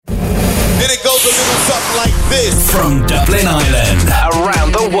like this. From Dublin Island,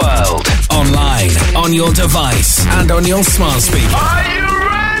 around the world, online, on your device, and on your smart speaker. Are you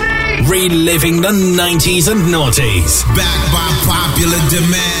ready? Reliving the 90s and noughties. Back by popular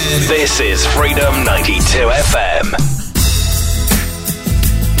demand. This is Freedom 92 FM.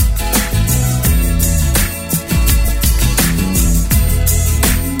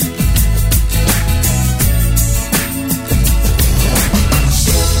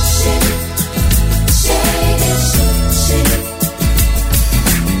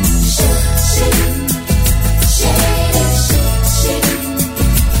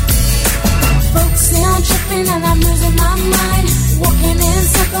 And I'm losing my mind, walking in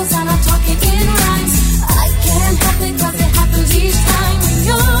circles and I'm talking in rhymes. I can't help it 'cause it happens each time when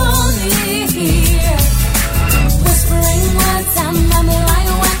you're near. Whispering words and murmuring like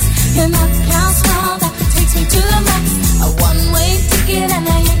wax. You're not count that takes me to the max. A one-way ticket and I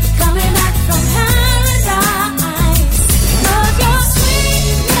ain't coming back from paradise. 'Cause your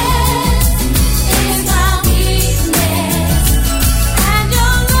sweetness is my weakness, and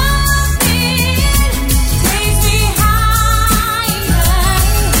your loving takes me higher.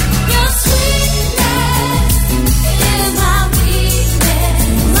 Your sweetness is my weakness.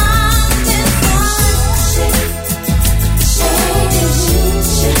 Mountain sun, oh, your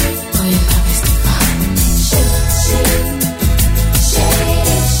love is divine.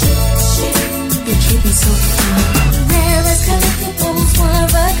 You treat me so fine. Rarest collectibles, one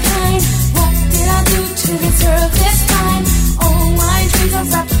of a kind. What did I do to deserve this time? All my dreams are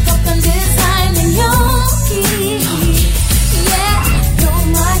wrapped up in design, and you're key. Yeah, you're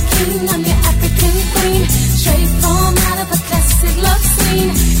my king, I'm your African queen. Straight from out of a classic love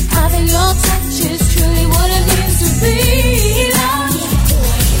scene. Having your touch is truly what it means to be loved.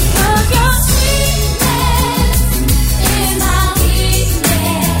 'Cause your sweetness is my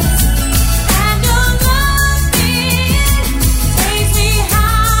weakness, and your loving takes me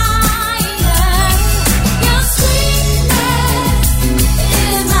higher. Your sweetness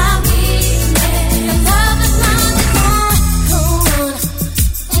is my weakness. Your love is my desire.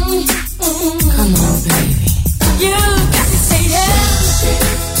 Come on, baby. You got to say yes.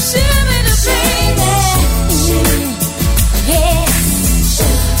 Shimmy the baby. Yeah.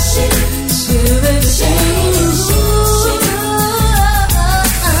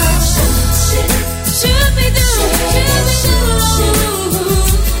 Shimmy the baby.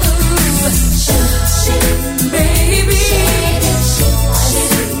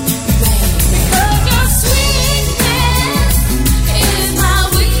 Because your sweetness is my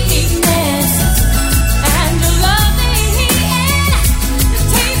weakness, and your loving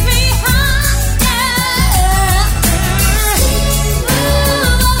takes me higher.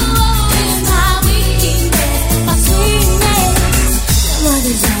 Is my weakness, my sweetness, my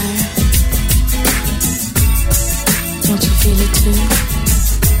desire. Don't you feel it too?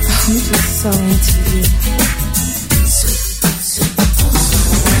 I'm just so into you.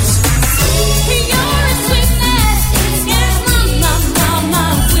 You're a sweetness, yes, my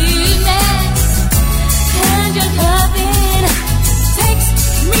weakness, and your loving takes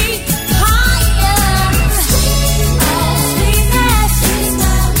me higher. Oh, sweetness is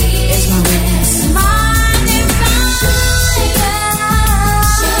my weakness, my desire.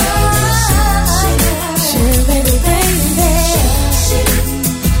 Sugar, baby,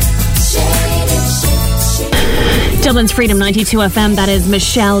 Dublin's Freedom 92 FM, that is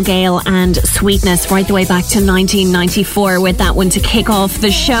Michelle Gale and Sweetness, right the way back to 1994 with that one to kick off the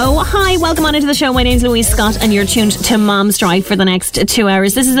show. Hi, welcome on into the show. My name's Louise Scott and you're tuned to Momstrife for the next 2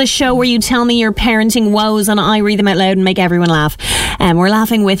 hours. This is a show where you tell me your parenting woes and I read them out loud and make everyone laugh. We're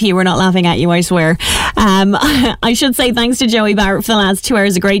laughing with you, we're not laughing at you, I swear. I should say thanks to Joey Barrett for the last 2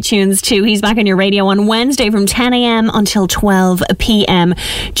 hours of great tunes too. He's back on your radio on Wednesday from 10 a.m. until 12 p.m.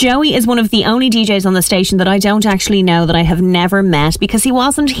 Joey is one of the only DJs on the station that I don't actually know, that I have never met, because he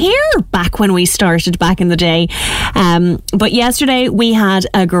wasn't here back when we started back in the day. But yesterday we had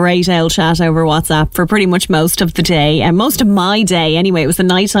a great old chat over WhatsApp for pretty much most of the day, and most of my day anyway. It was the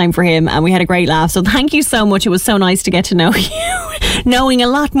night time for him and we had a great laugh. So thank you so much. It was so nice to get to know you, knowing a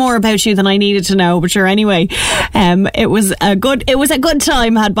lot more about you than I needed to know. But sure, anyway, it was a good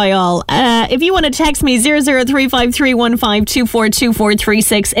time had by all. If you want to text me,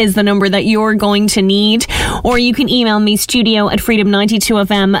 0035315242436 is the number that you're going to need, or you can email me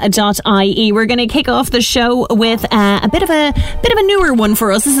studio@freedom92fm.ie. We're going to kick off the show with a bit of a newer one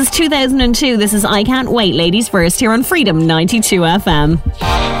for us. This is 2002. This is I Can't Wait, ladies first, here on Freedom 92 FM.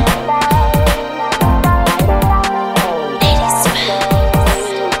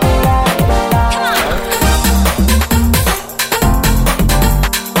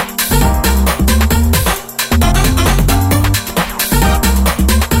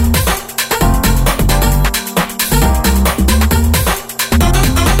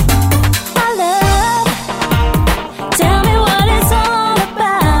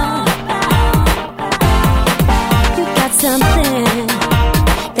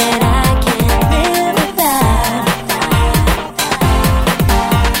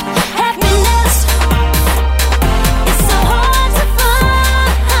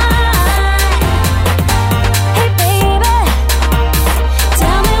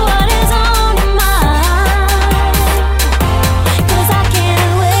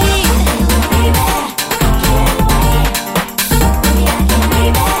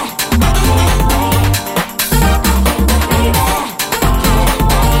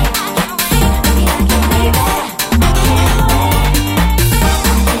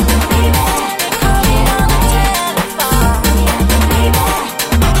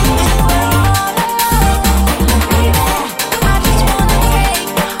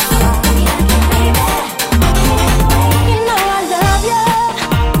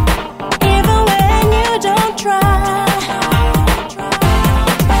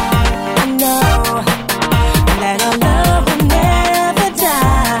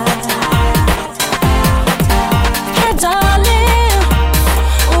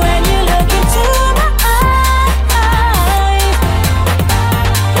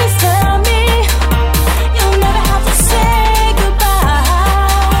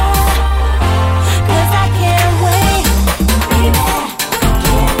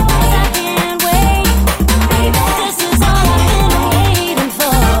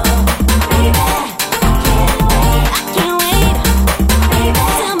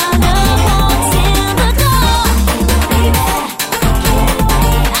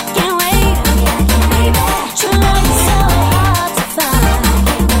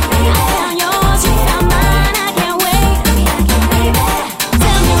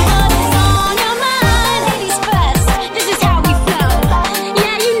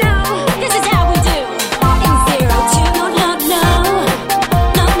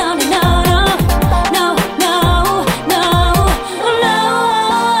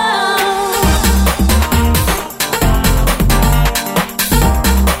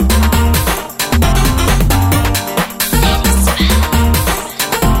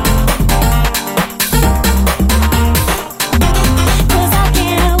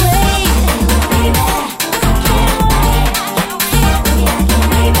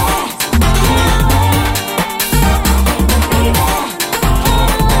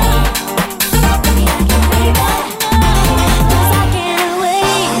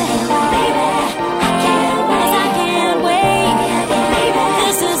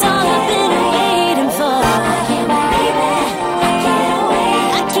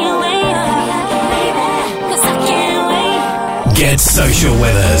 Get social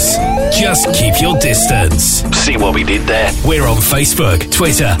with us. Just keep your distance. See what we did there? We're on Facebook,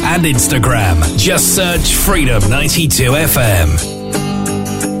 Twitter, and Instagram. Just search Freedom 92 FM.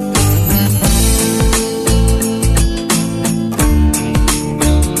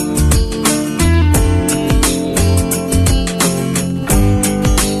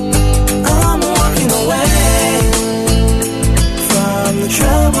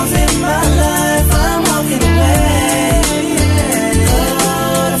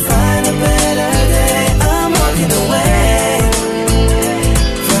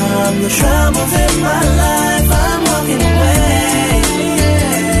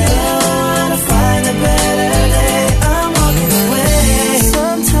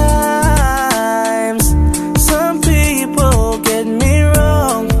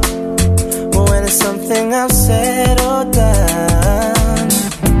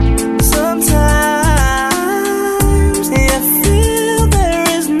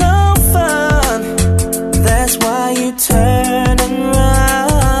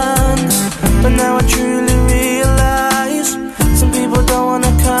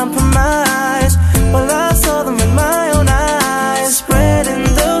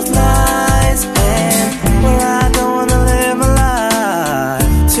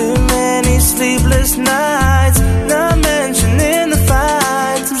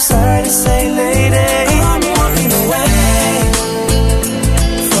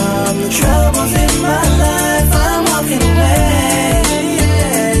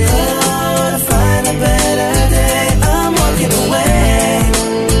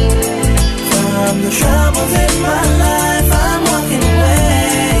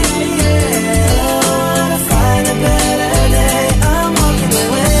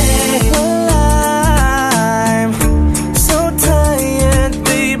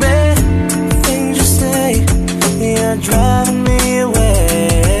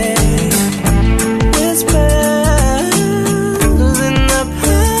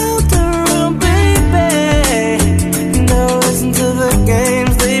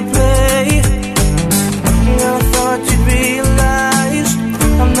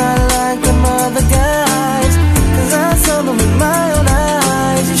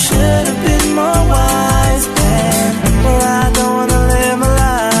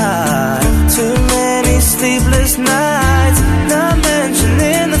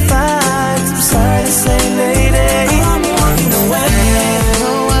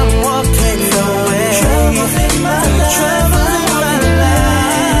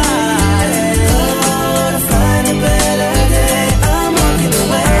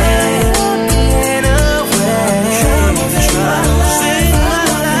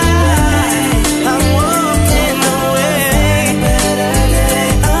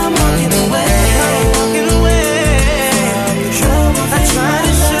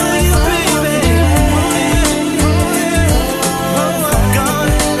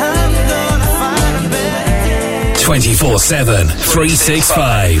 Seven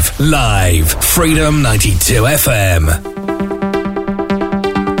 365 live Freedom 92 FM.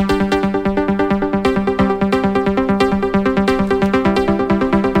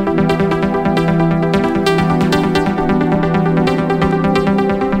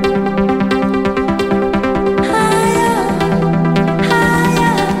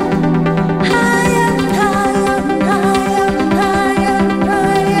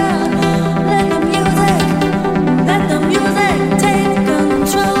 Take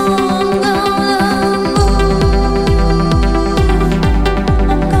control.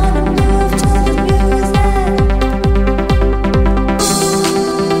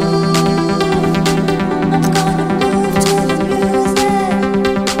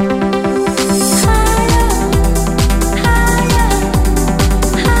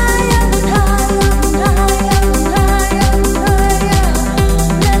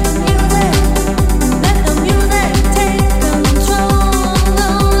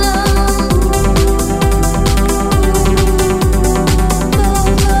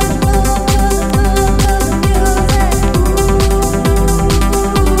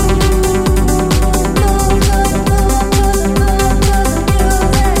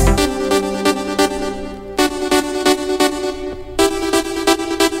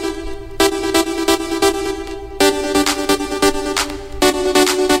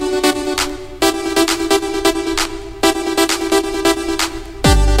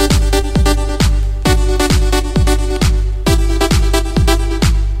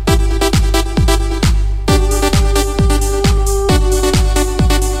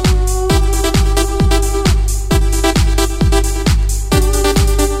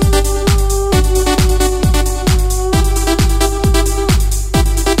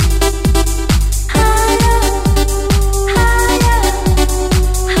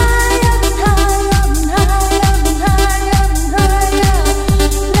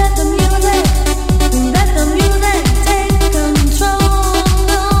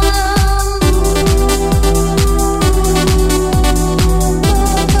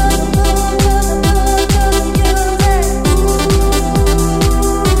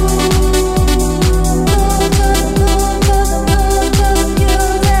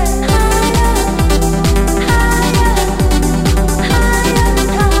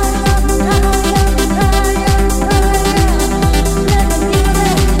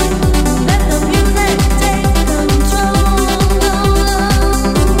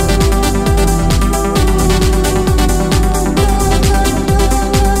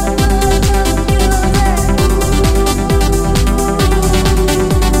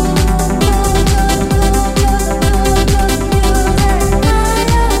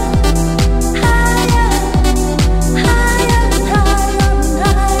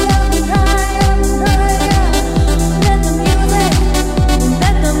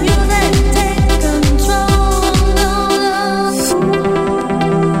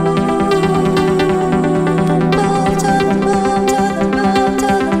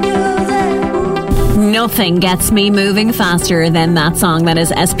 Nothing gets me moving faster than that song. That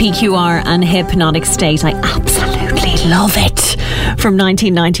is SPQR and Hypnotic State. I absolutely love it. From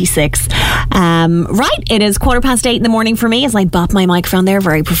 1996. Right, it is 8:15 in the morning for me as I bop my microphone there.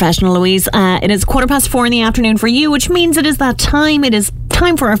 Very professional, Louise. It is 4:15 in the afternoon for you, which means it is that time. It is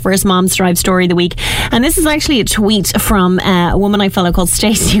time for our first Momstrife story of the week. And this is actually a tweet from a woman I follow called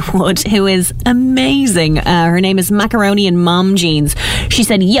Stacey Wood, who is amazing. Her name is Macaroni and Mom Jeans. She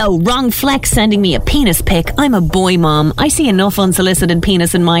said, "Yo, wrong flex sending me a penis pic. I'm a boy mom. I see enough unsolicited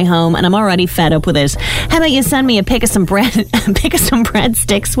penis in my home and I'm already fed up with it. How about you send me a pic of some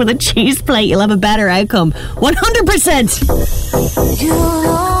breadsticks with a cheese plate? You'll have a better outcome." 100%. You'll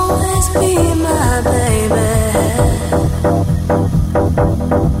always be my baby.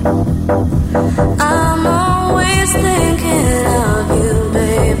 I'm always thinking of you,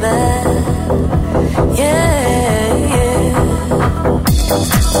 baby. Yeah, yeah.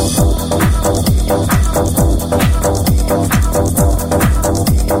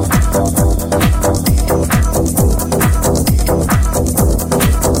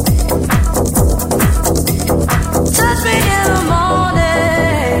 Touch me in the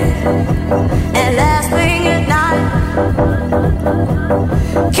morning and last thing at night.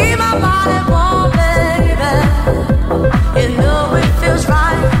 Keep my body warm, baby. You know it feels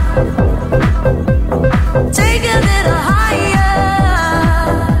right. Take a little higher.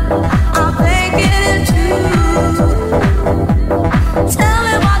 I'm thinking it too. Tell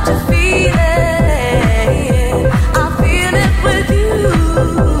me what you're feeling. I feel it with you.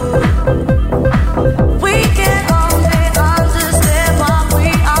 We can only understand what we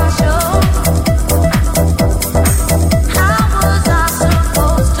are shown. How was I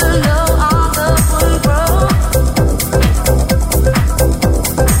supposed to know our love would grow?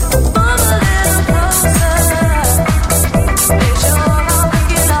 Move a little closer. Make sure I'm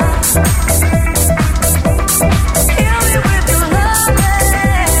picking up. Heal me with your love.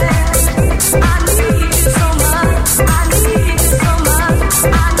 I need you so much. I need you so much.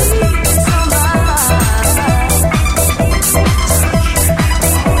 I need you so much.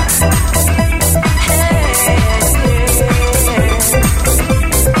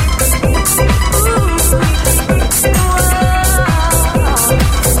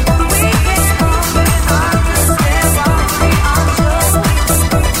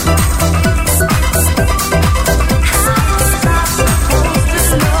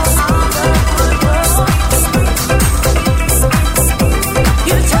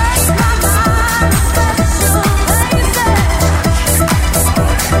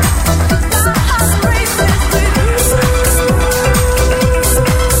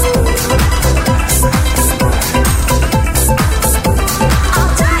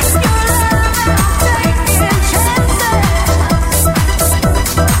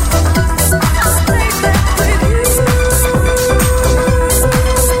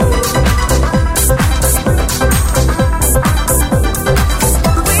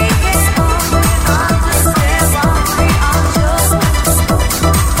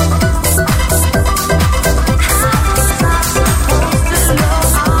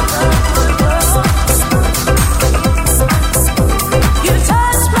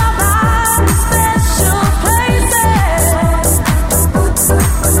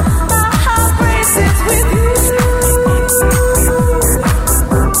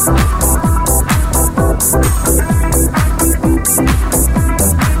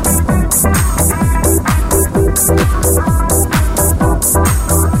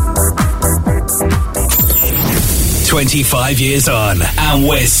 Years on, and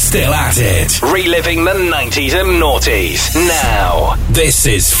we're still at it. Reliving the 90s and noughties. Now, this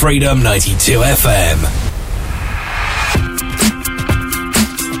is Freedom 92 FM.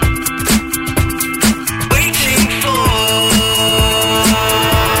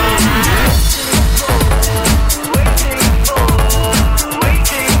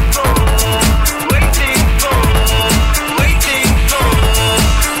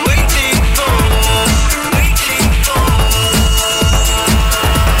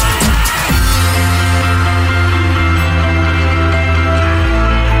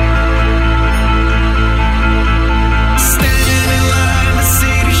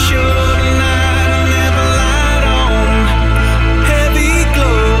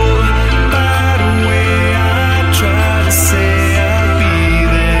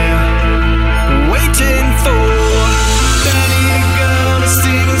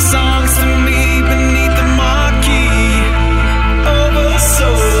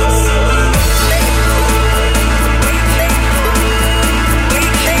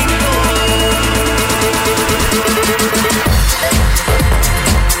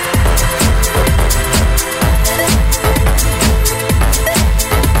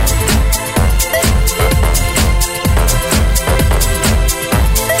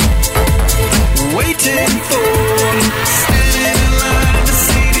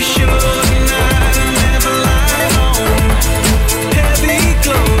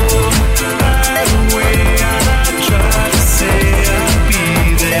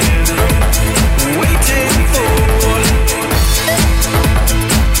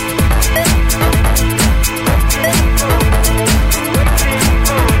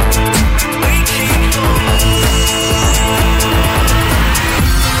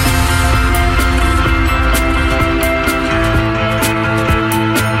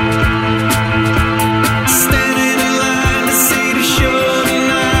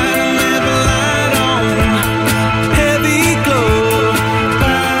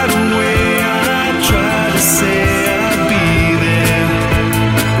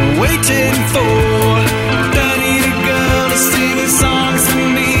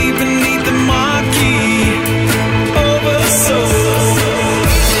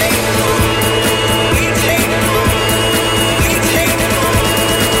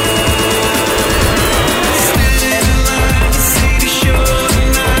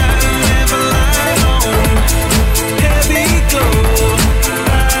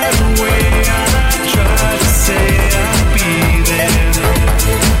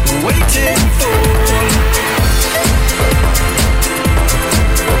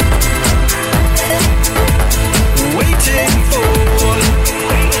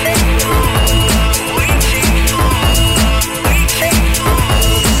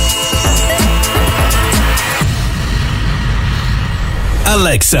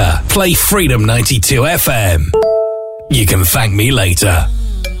 Alexa, play Freedom 92 FM. You can thank me later.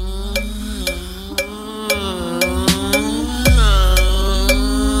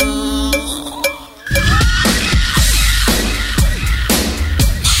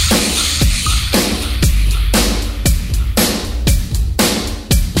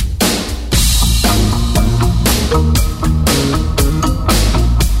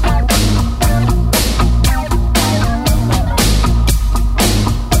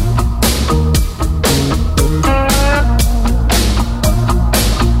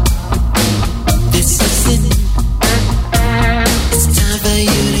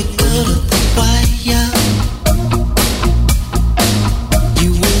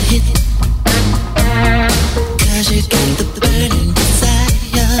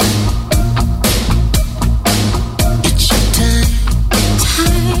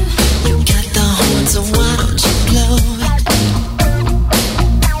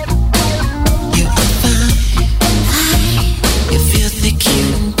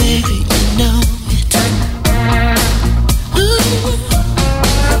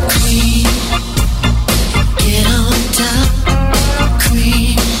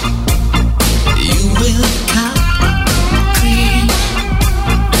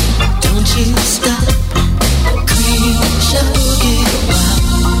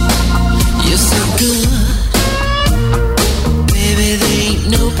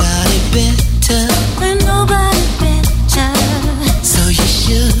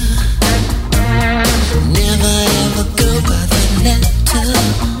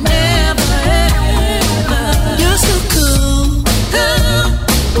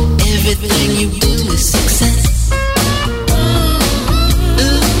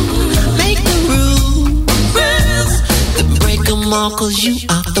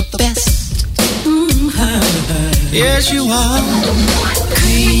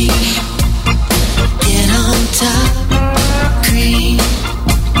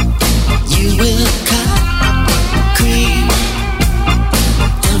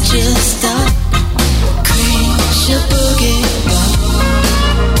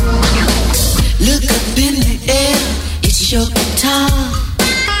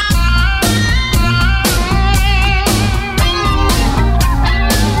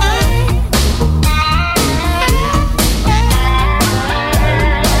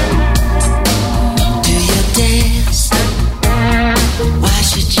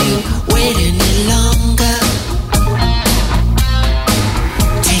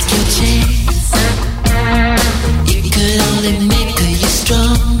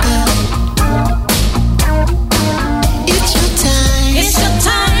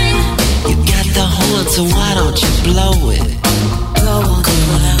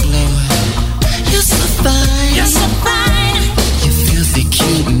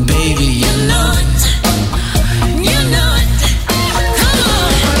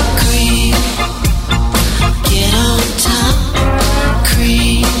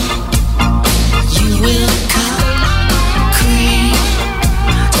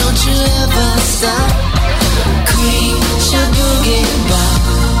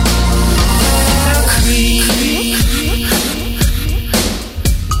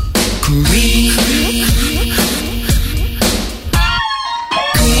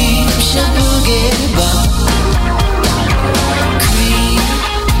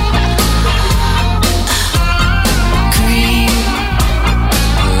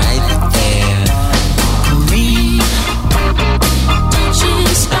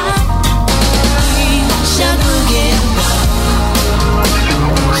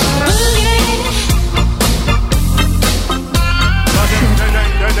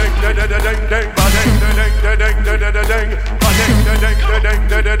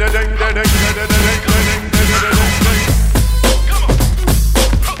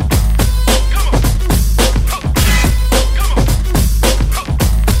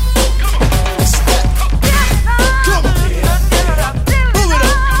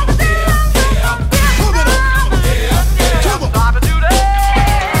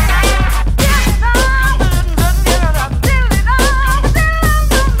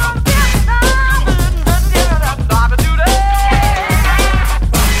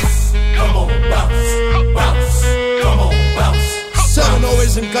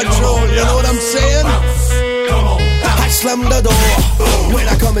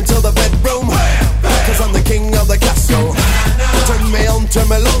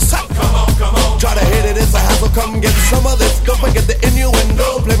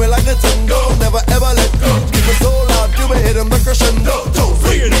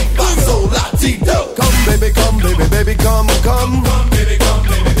 Come, baby, come, baby, come, come. Come, baby, come.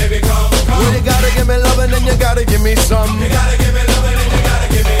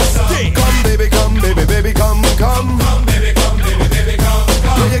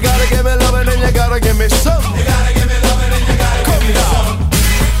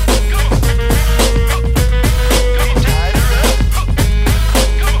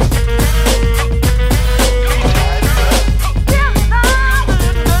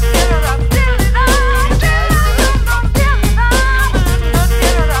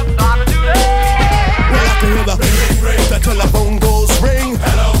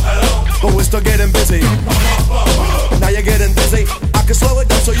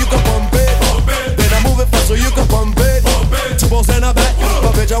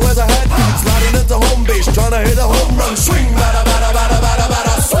 wears a hat, sliding into home base, trying to hit a home run. Swing, bada, bada, bada, bada,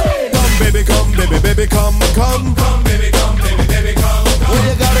 bada, swing. Come, baby, come, baby, baby, come, come. Come, baby, come, baby, baby, come, come. Well,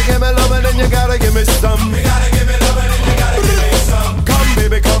 you gotta give me lovin' and you gotta give me some. You gotta give me lovin' and you gotta give me some. Come,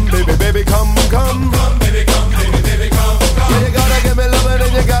 baby, baby, come, come. Come, baby, baby, come, come. Well, you gotta give me lovin'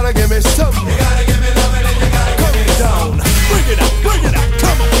 and you gotta give me some. You gotta give me lovin' and you gotta give me some. Down, bring it up,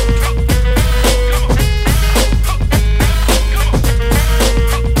 come on.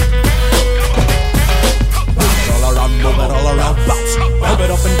 Move it all around, bounce. Pump it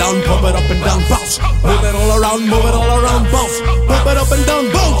up and down, pump it up and down, bounce. Move it all around, bounce. Pump it up and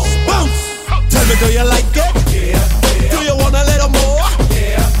down, bounce, bounce. Tell me, do you like it? Yeah. Do you want a little more?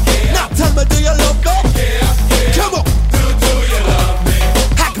 Yeah. Now tell me, do you love it? Yeah. Come on. Do you love me?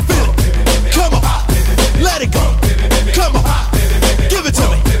 I can feel it. Come on. Let it go. Come on. Give it to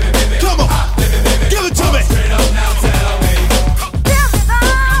me. Come on. Give it to me. Straight up now, tell me.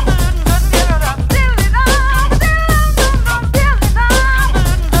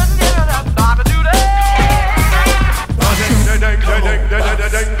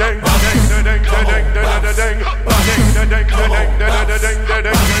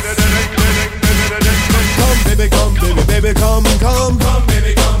 Come, baby, come, baby, baby, come, come. Come,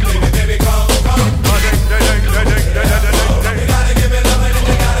 baby, come, baby, baby, come, come. You gotta give me love and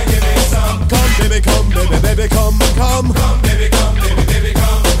you gotta give me some. Come, baby, baby, come, come. Come, baby, baby,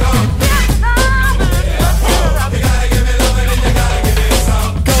 come, come. You gotta give me love and you gotta give me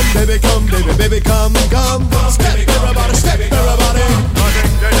some. Come, baby, come, come. Step, everybody, step, everybody.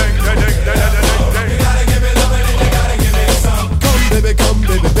 You gotta give me love and you gotta give me some. Come, baby,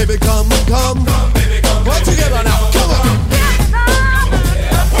 baby, come, come. Come, baby, come. All together now, come on.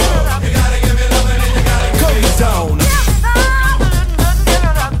 You gotta give me love and you gotta give me some.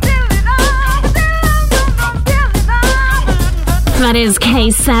 That is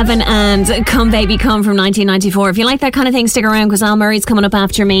K7 and Come Baby Come from 1994. If you like that kind of thing, stick around because Al Murray's coming up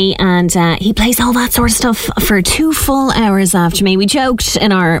after me and he plays all that sort of stuff for 2 full hours after me. We joked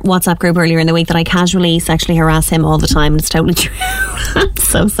in our WhatsApp group earlier in the week that I casually sexually harass him all the time and it's totally true. I'm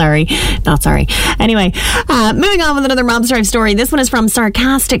so sorry. Not sorry. Anyway, moving on with another Momstrife story. This one is from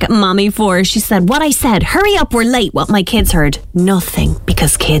Sarcastic Mommy 4. She said, what I said, hurry up, we're late. What my kids heard, nothing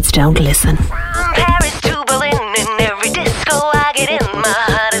because kids don't listen. From Paris to Berlin, in every disco I get in, my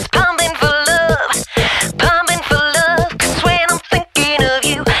heart is pumping for love, cause when I'm thinking of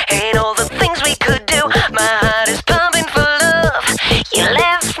you and all the things we could do, my heart is pumping for love, you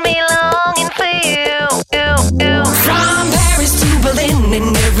left me longing for you. From Paris to Berlin,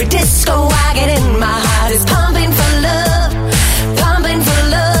 in every disco I get in, my heart is pumping for love,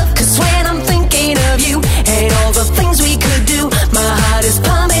 cause when I'm thinking of you and all the things we could do, my heart is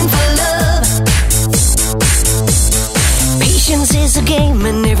pumping for love. Patience is a game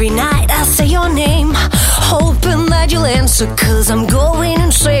and every night I say your name, hoping that you'll answer cause I'm going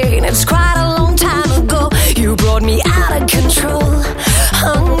insane. It's quite a long time ago you brought me out of control,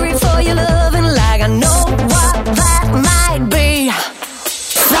 hungry for your love and like I know what that might be.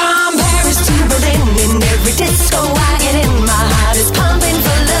 From Paris to Berlin, in every disco I get in, my heart is pumping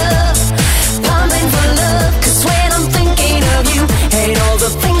for love, cause when I'm thinking of you and all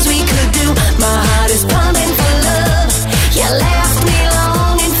the things we could do, my heart is pumping for love. You left me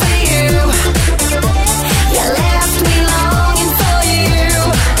longing for you. You left me longing for you.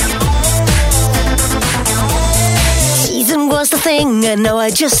 Season was the thing, and now I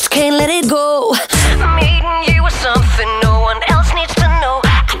just can't let it go. Meeting you was something no one else needs to know.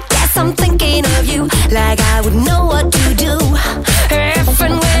 I guess I'm thinking of you like I would know what to do if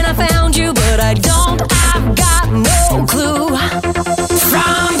and when I found you, but I don't. I've got no clue.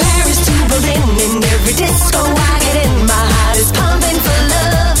 From Paris to Berlin, in every disco I get in, my heart is pumping for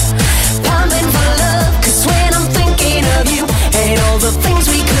love, cause when I'm thinking of you and all the things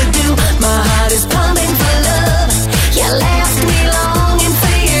we could do, my heart is pumping for love. You left me longing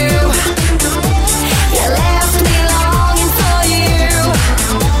for you. You left me longing for you.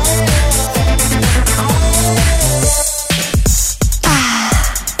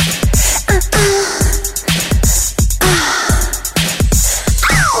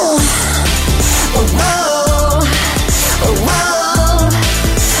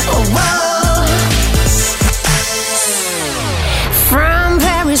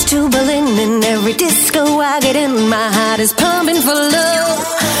 To Berlin, in every disco I get in, my heart is pumping for love,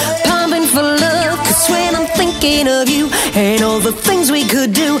 cause when I'm thinking of you and all the things we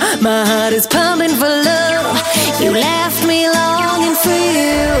could do, my heart is pumping for love. You left me longing for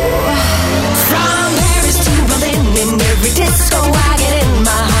you. From Paris to Berlin, in every disco I get in,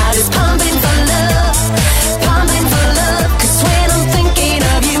 my heart is pumping for love, cause when I'm thinking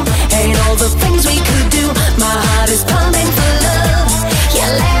of you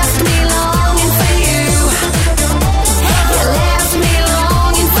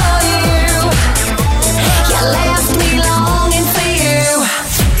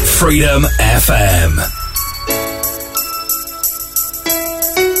Freedom FM.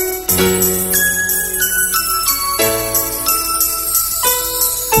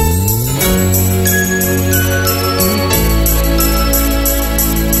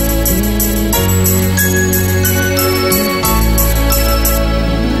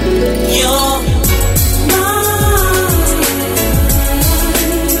 You're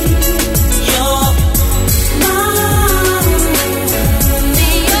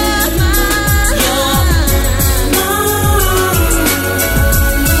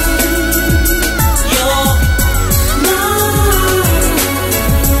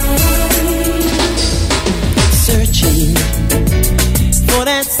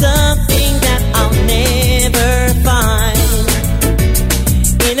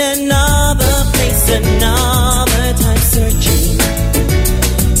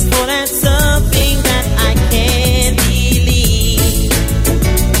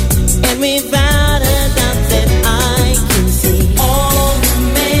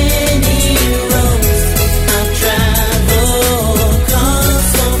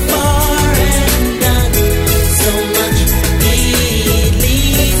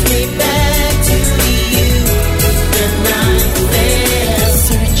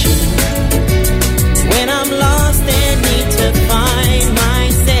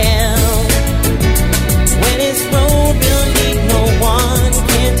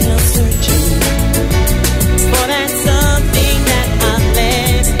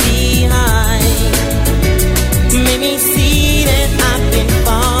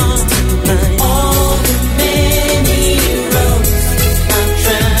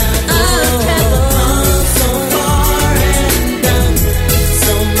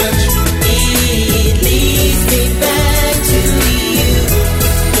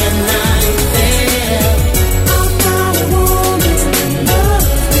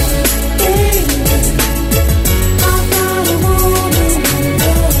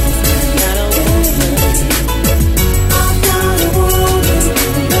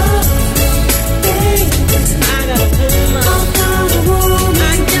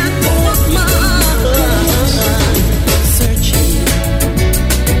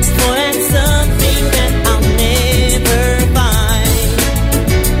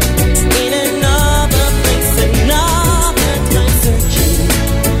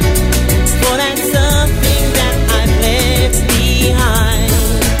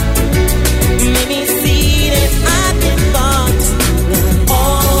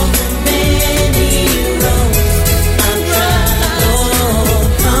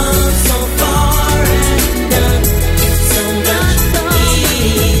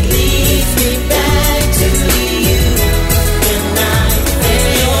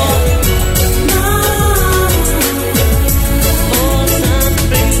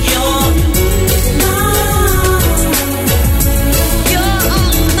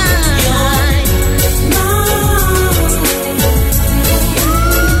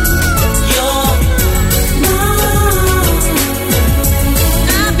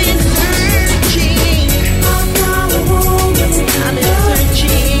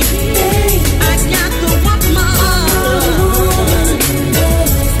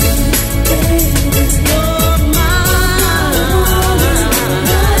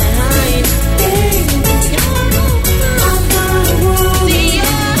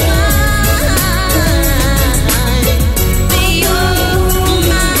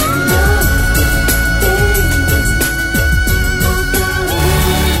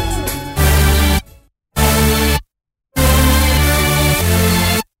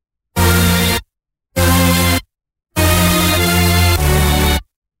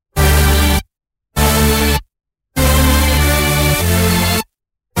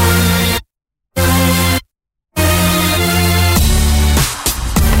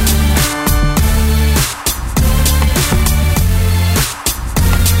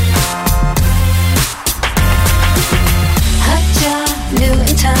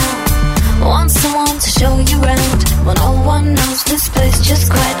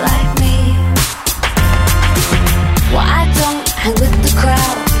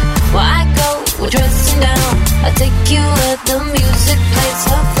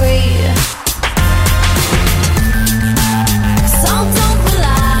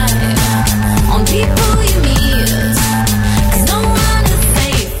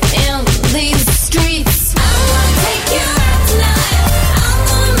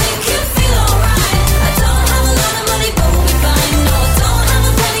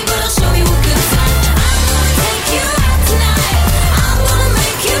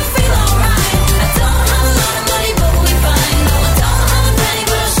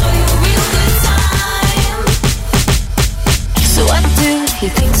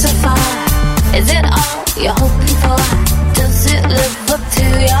Is it all you're hoping for? Does it live up to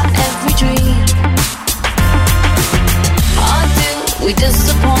your every dream? Or do we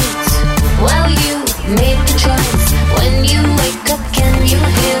disappoint? Well, you made the choice. When you wake up, can you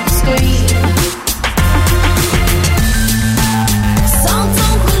hear the scream? So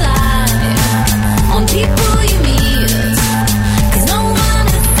don't rely on people you meet, 'cause no one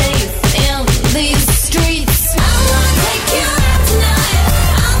is safe in these streets. I'm gonna take you out tonight.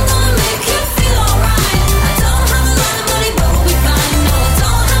 I'm gonna make you feel alright. I don't have a lot of money, but we'll be fine. No, I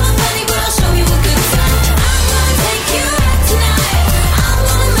don't have a penny, but I'll show you a good time. I'm gonna take you out tonight. I'm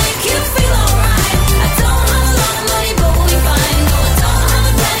gonna make you feel alright. I don't have a lot of money, but we'll be fine. No, I don't have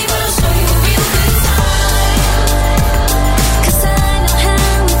a penny, but I'll show you a real good time. 'Cause I know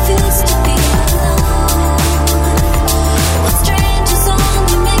how it feels to be alone. What strangers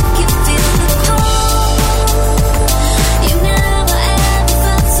only make you feel the cold. You never ever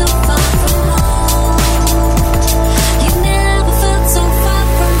felt so far from home. You never felt so far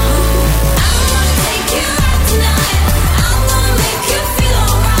from home. I'm gonna take you out tonight. I'm gonna make you feel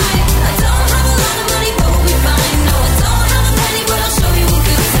alright. I don't have a lot of money, but we'll be fine. No, I don't have a penny, but I'll show you a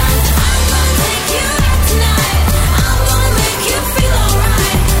good time. I'm gonna take you out tonight. I'm gonna make you feel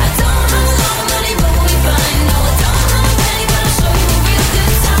alright. I don't have a lot of money, but we'll be fine. No, I don't have a penny, but I'll show you a real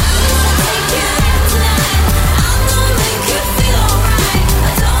good time. I'm gonna take you out tonight. I'm gonna make you feel alright.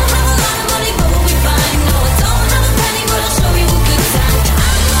 I don't have a lot of money, but we'll be fine. No, I don't have a penny, but I'll show you a good time.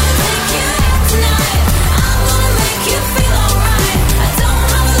 I'm gonna take you out tonight. I'm gonna make you feel alright. I don't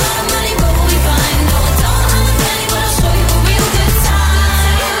have a lot of money, but we'll be fine. No, I don't have a penny, but I'll show you a real good time.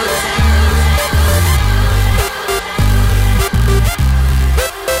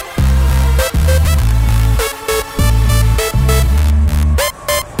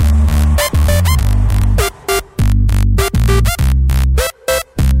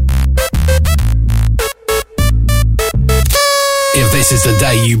 If this is the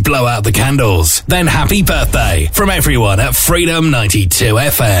day you blow out the candles, then happy birthday from everyone at Freedom 92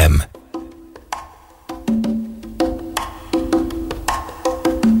 FM.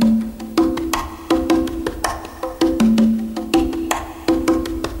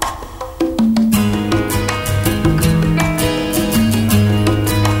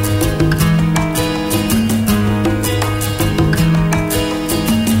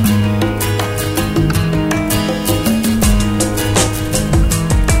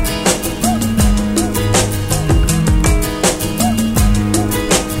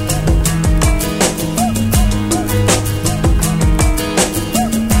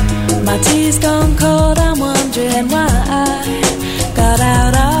 My tea's gone cold, I'm wondering why I got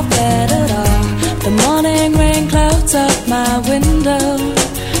out of bed at all. The morning rain clouds up my window,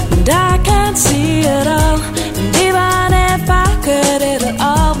 and I can't see it all. And even if I could, it'll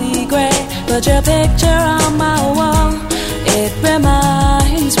all be great. But your picture on my wall, it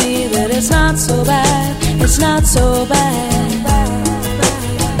reminds me that it's not so bad. It's not so bad.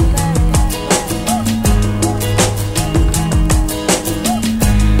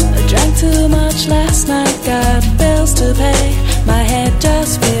 Too much last night, got bills to pay. My head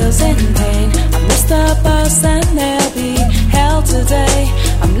just feels in pain. I missed the bus and there'll be hell today.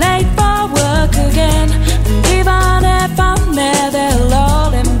 I'm late for work again, and even if I'm there, they'll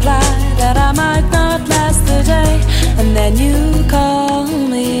all imply that I might not last the day. And then you call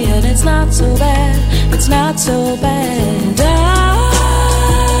me, and it's not so bad. It's not so bad. I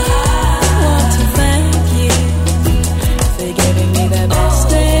want to thank you for giving me the best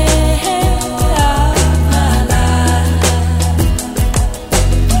day.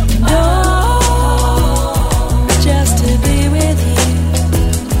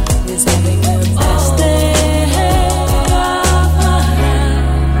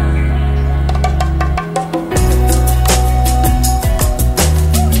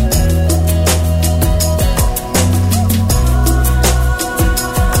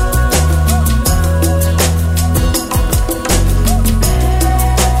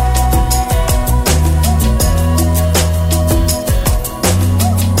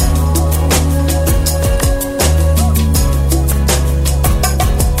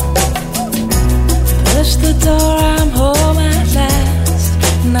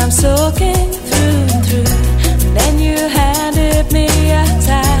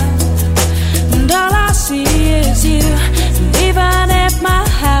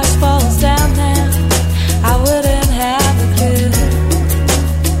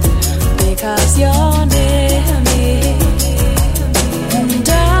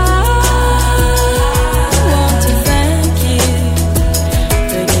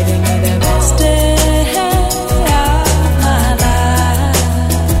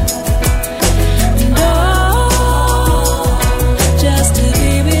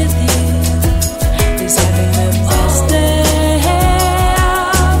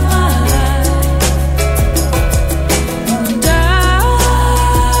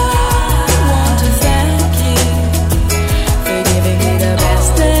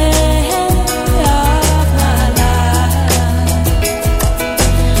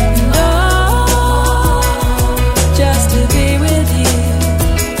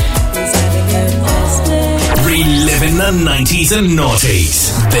 and 90s and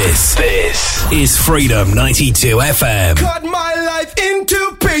noughties. This is Freedom 92 FM. Cut my life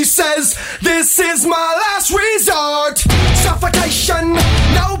into pieces. This is my last resort. Suffocation,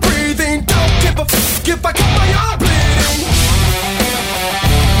 no breathing. Don't give a f if I cut my arm bleeding.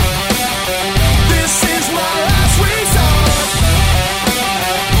 This is my last resort.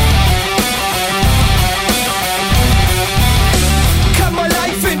 Cut my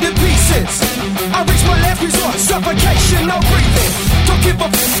life into pieces. I reach my last resort. Suffocation, no breathing. Don't give a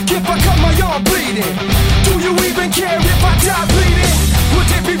f if I cut my arm bleeding. Do you even care if I die bleeding? Would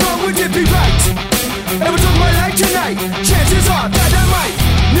it be wrong, would it be right? If I took my life tonight, chances are that I might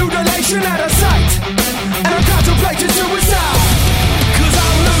mutilation out of sight. And I'm contemplating suicide. Cause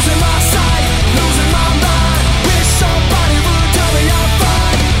I'm losing my sight, losing my mind. Wish somebody would tell me I'm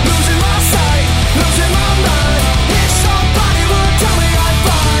fine. Losing my sight, losing my mind. Wish somebody would tell me I'm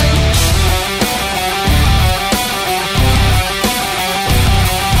fine.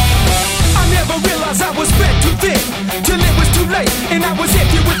 I never realized I was bent too thin, till it was too late and I was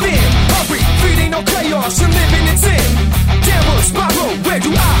empty within. Hurry, feeding on chaos and living in sin. Downward spiral, where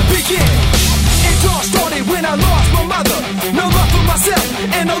do I begin? It all started when I lost my mother. No love for myself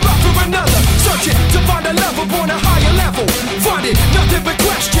and no love for another. Searching to find a love upon a higher level. Finding nothing but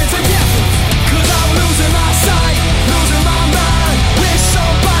questions and yeses. Cause I'm losing my sight, losing my mind. Wish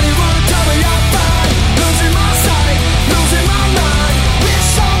somebody would tell me I'm fine. Losing my sight, losing my mind. Wish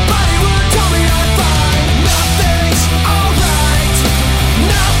somebody would tell me I'm fine. Nothing's alright,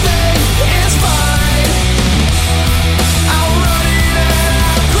 nothing is fine. I'm running and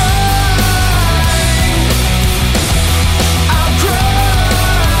I'm crying. I'm crying.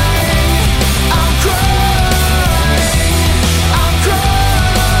 I'm crying. I'm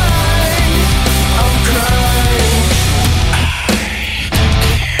crying.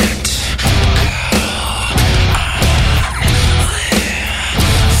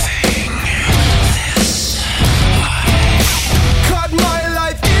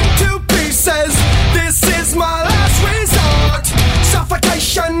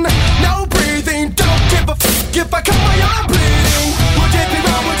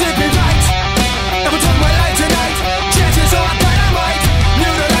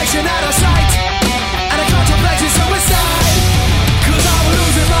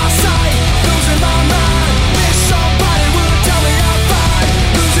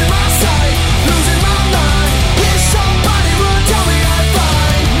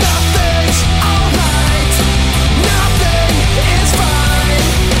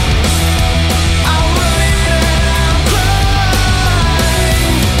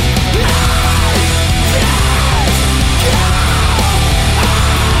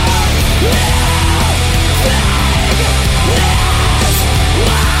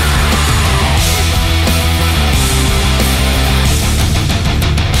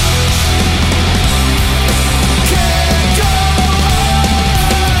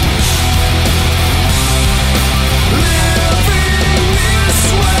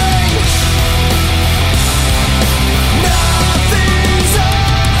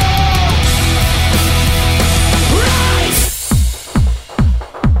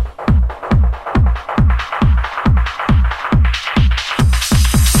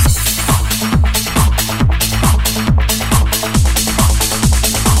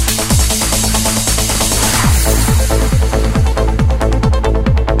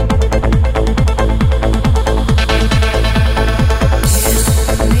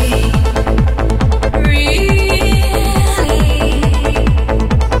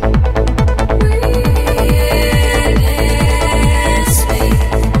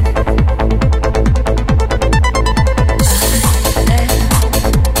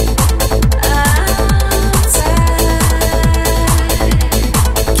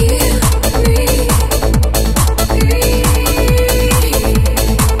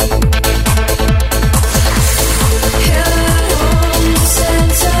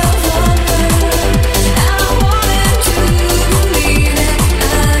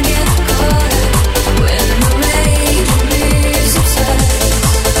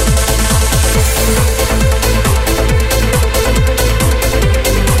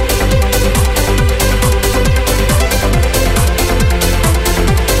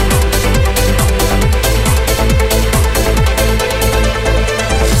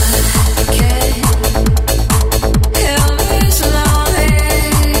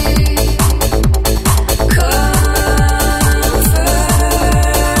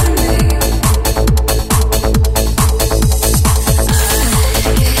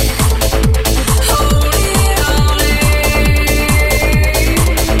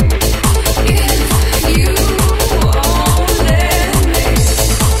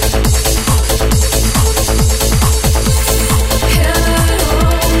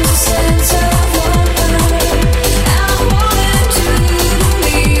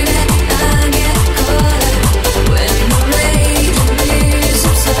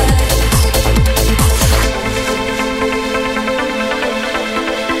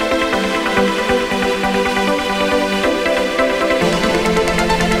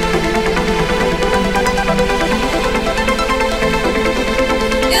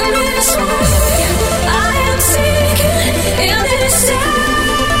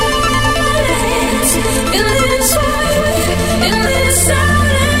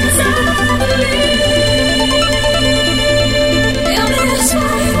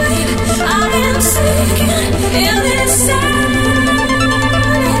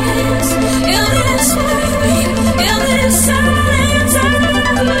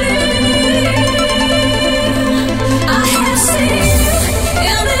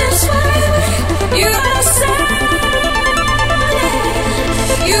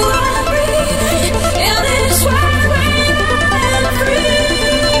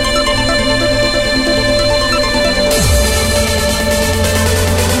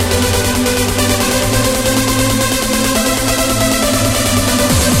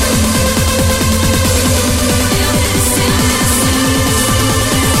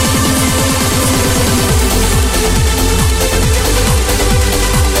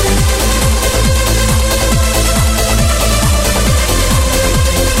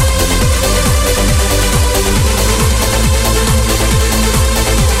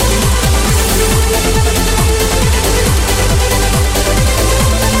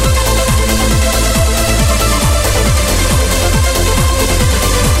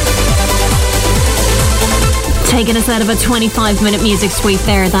 Taking us out of a 25-minute music sweep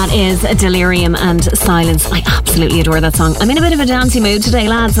there. That is Delirium and Silence. I absolutely adore that song. I'm in a bit of a dancey mood today,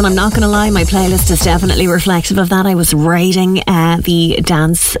 lads, and I'm not going to lie, my playlist is definitely reflective of that. I was rating the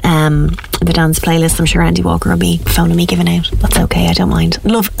dance playlist. I'm sure Andy Walker will be phoning me, giving out. That's okay, I don't mind.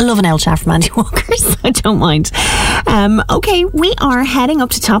 Love an old chat from Andy Walker, so I don't mind. Okay, we are heading up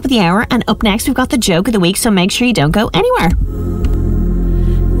to top of the hour, and up next we've got the joke of the week, so make sure you don't go anywhere.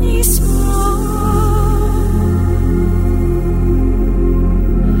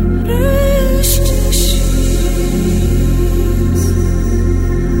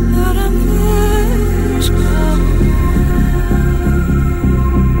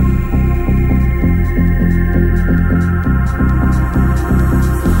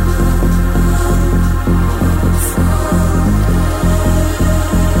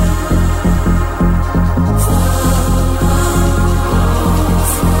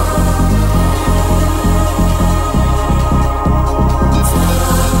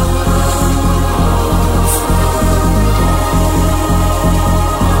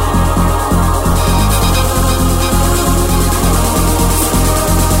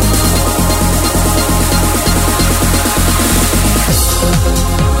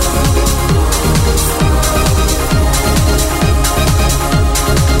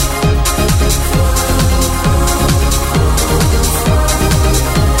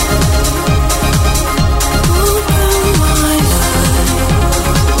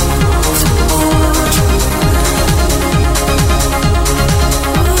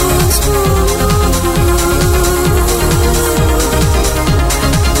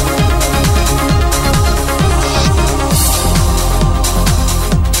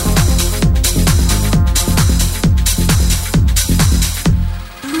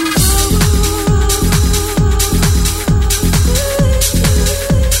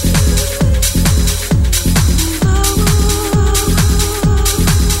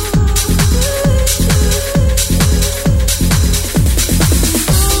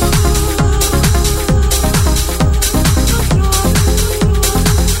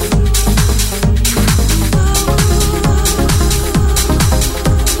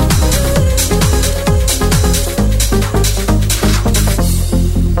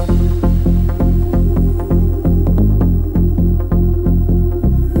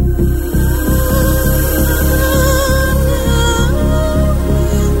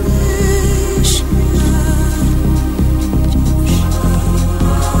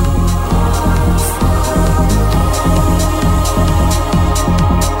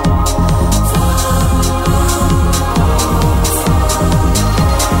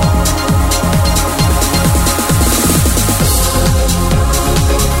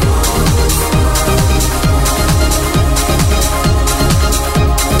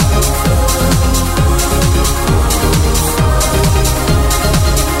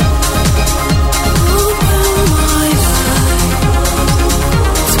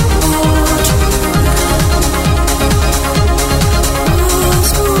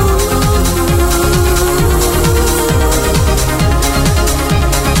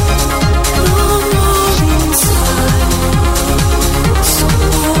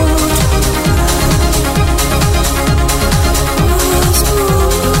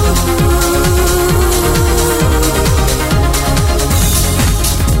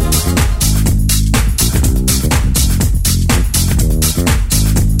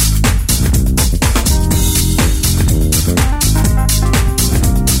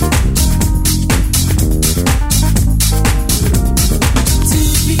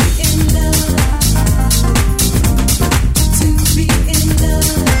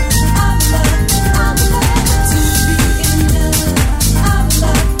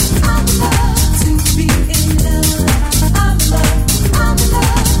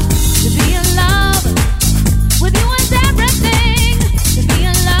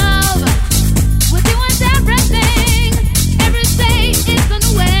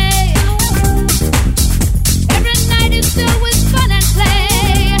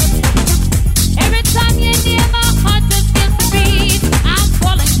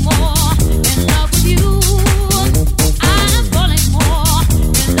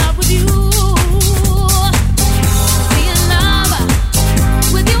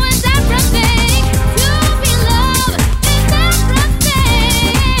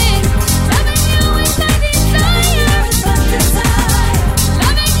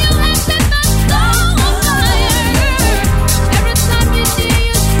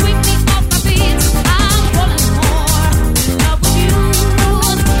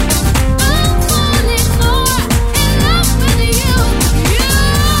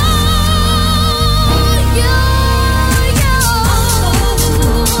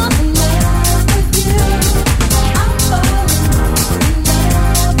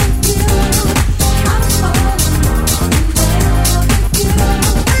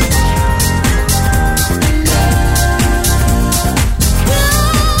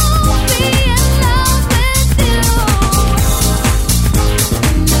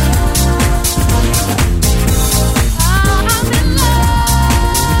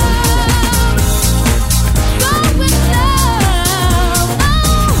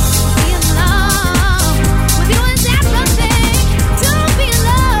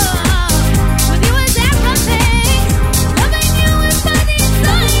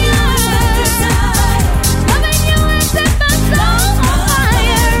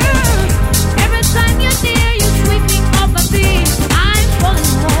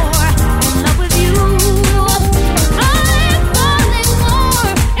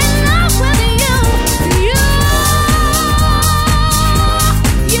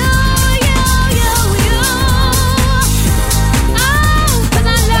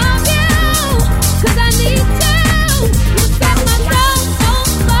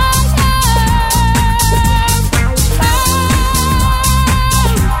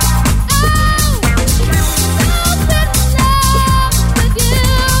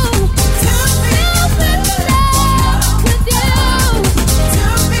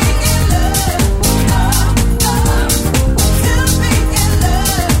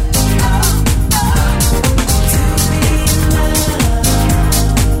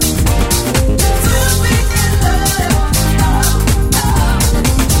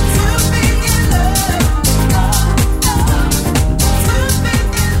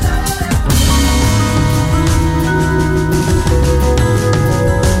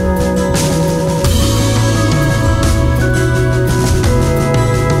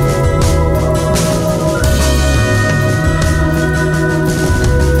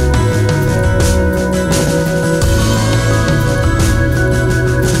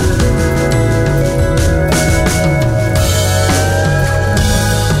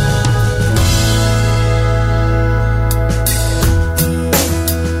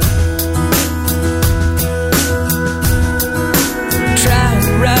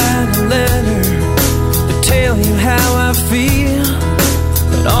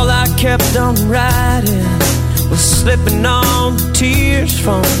 kept on riding, was slipping on the tears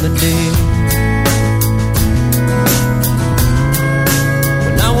from the day.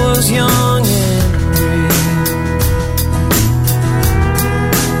 When I was young and brave.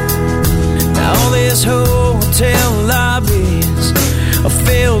 Now all these hotel lobbies are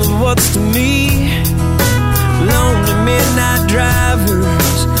filled with what's to me lonely midnight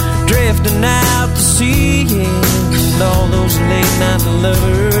drivers drifting out to sea, and all those late night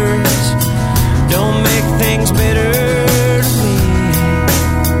lovers don't make things better to me.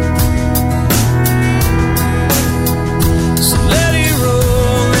 So let it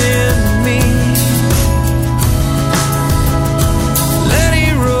roll into me, let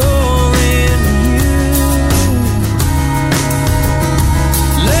it roll into you,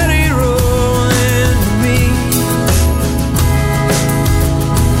 let it roll into me,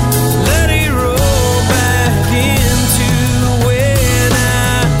 let it roll back into when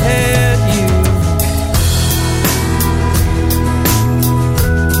I had you.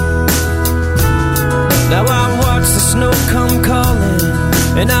 Now I watch the snow come calling,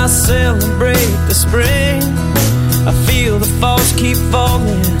 and I celebrate the spring. I feel the falls keep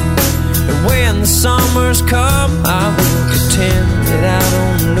falling, and when the summers come, I will pretend that I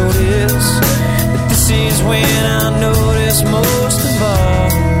don't notice, but this is when I notice most of all.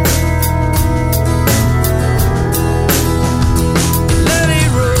 Let it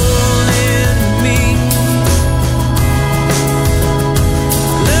roll into me,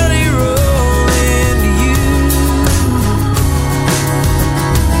 let it roll into you,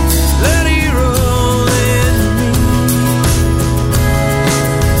 let it roll into me,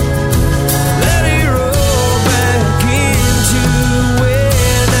 let it roll back into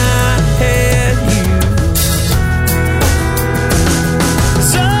when I had you.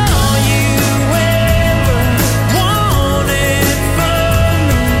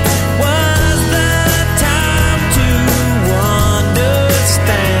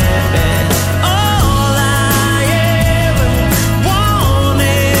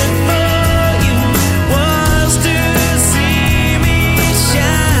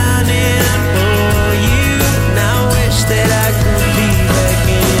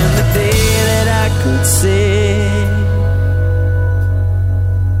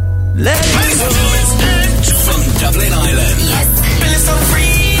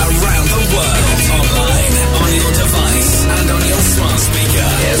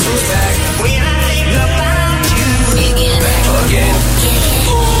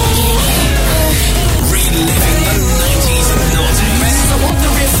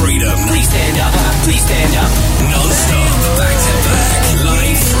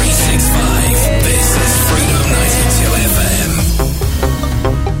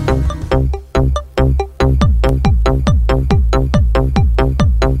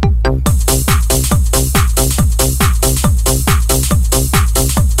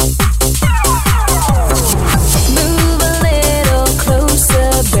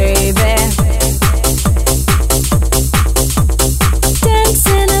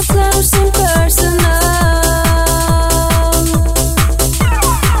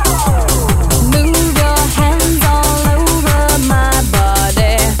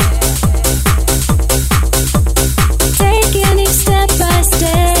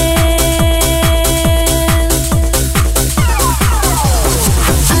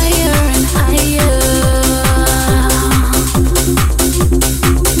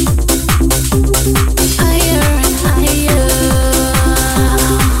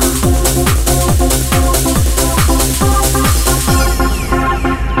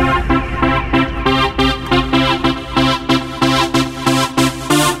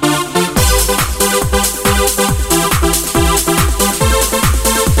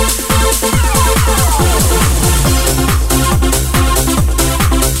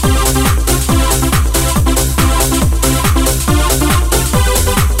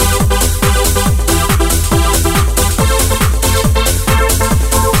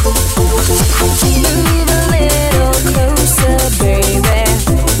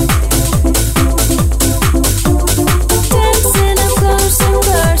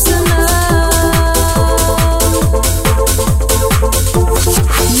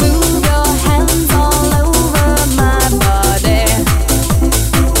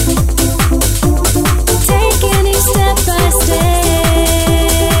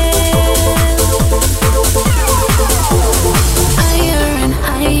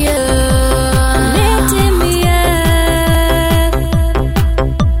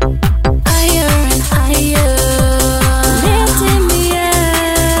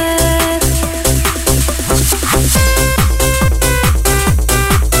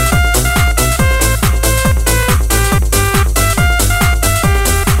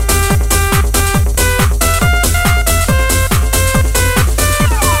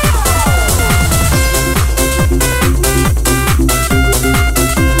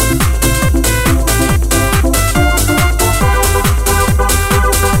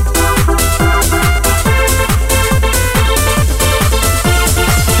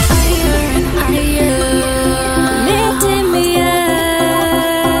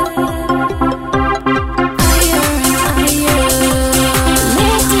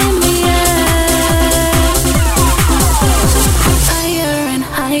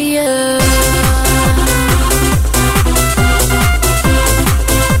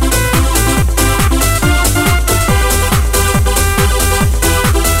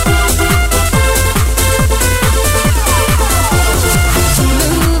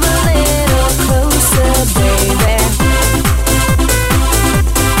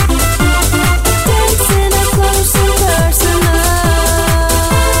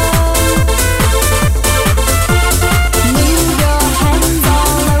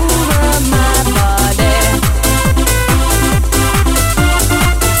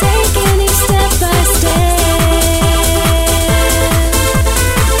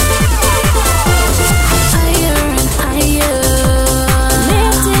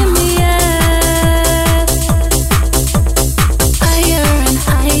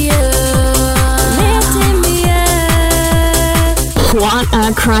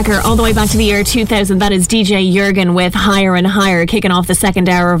 A cracker all the way back to the year 2000. That is DJ Jurgen with Higher and Higher, kicking off the second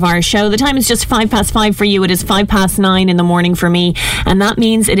hour of our show. The time is just 5:05 for you. It is 9:05 in the morning for me. And that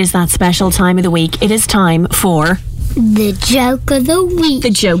means it is that special time of the week. It is time for... the joke of the week.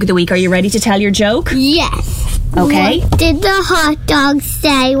 The joke of the week. Are you ready to tell your joke? Yes. Okay. What did the hot dog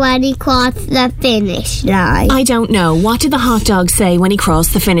say when he crossed the finish line? I don't know. What did the hot dog say when he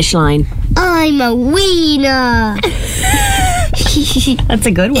crossed the finish line? I'm a wiener. That's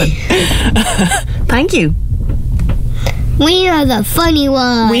a good one. Thank you. Wiener's a funny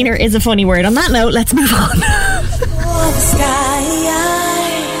one. Wiener is a funny word. On that note, let's move on. The sky,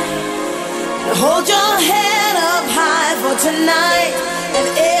 hold your head up high for tonight and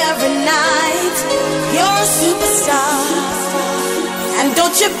every night. You're a superstar, and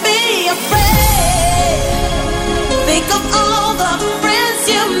don't you be afraid. Think of all the friends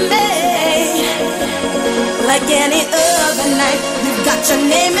you made. Like any other night, you've got your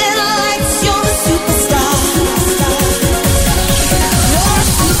name in lights. You're a superstar. You're a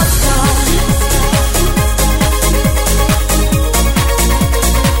superstar.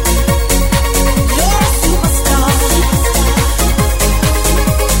 You're a superstar.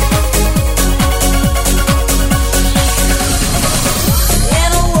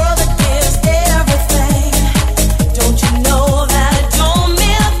 In a world that gives everything, don't you know that it don't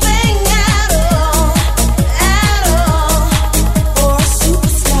mean a thing at all, for a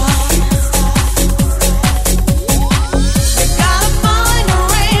superstar. You gotta find a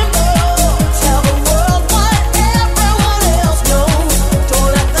rainbow, tell the world what everyone else knows.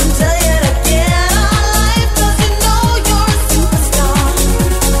 Don't let them tell you to get a life, 'cause you know you're a superstar.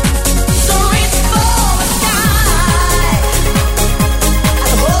 So reach for the sky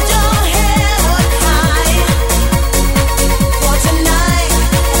and hold your head up high for tonight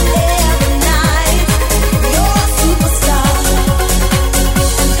and every night. You're a superstar.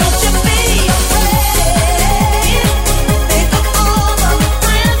 Don't you be afraid. Think of all the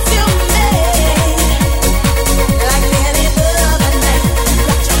friends you made. Like any other night, you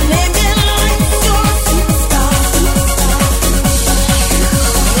got your name in lights. You're a superstar.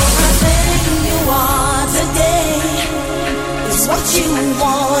 Everything you are today is what you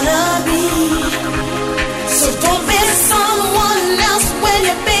wanna be. So don't be someone else when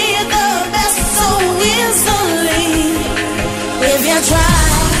you be the best so easily. If you try,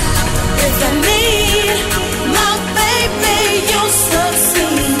 if you need, my baby, you'll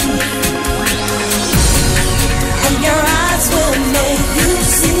succeed. And your eyes will make you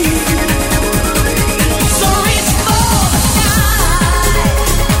see. So reach for the sky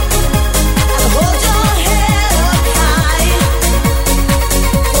and hold your head up high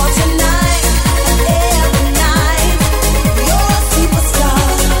for tonight and every night. You're a superstar.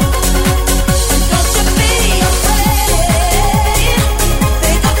 Don't you be afraid.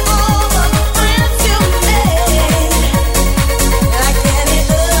 Think of all the friends you made. Like any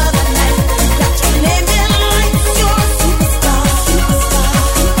other night, you got your name in lights. You're a superstar. You're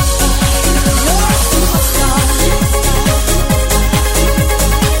a superstar.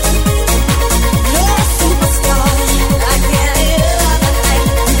 You're a superstar. Like any other night,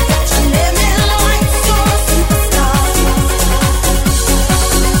 you got your name in lights. You're a superstar.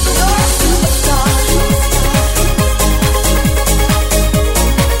 You're a superstar.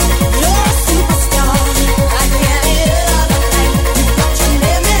 You're a superstar. Like any other night, you got your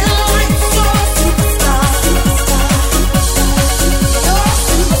name in lights. You're a superstar. You're a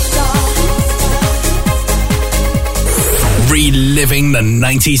superstar. Reliving the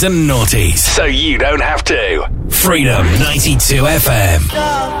 90s and noughties so you don't have to. Freedom 92 FM.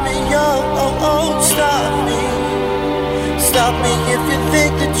 Stop me, stop me. Stop me if you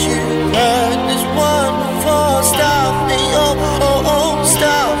think that you heard this one before. Stop me,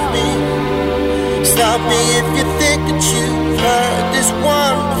 stop me. Stop me if you think that you heard this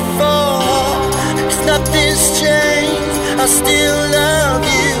one before. 'Cause nothing's changed, I still love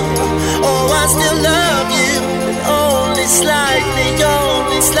you. Oh, I still love you. Only slightly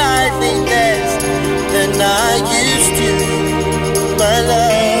less than I used to, my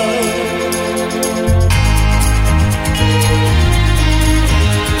love.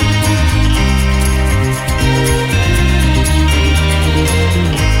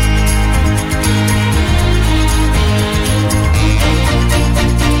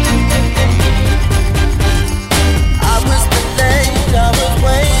 I was delayed, I was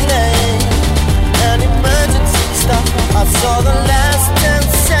way late. An emergency stop. I saw the last 10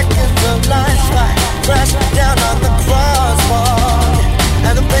 seconds of life crash down on the crosswalk,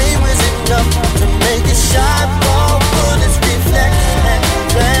 and the pain was enough to make a shot ball bullets reflect and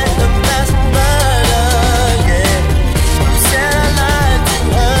random mass murder. Yeah, you said I lied to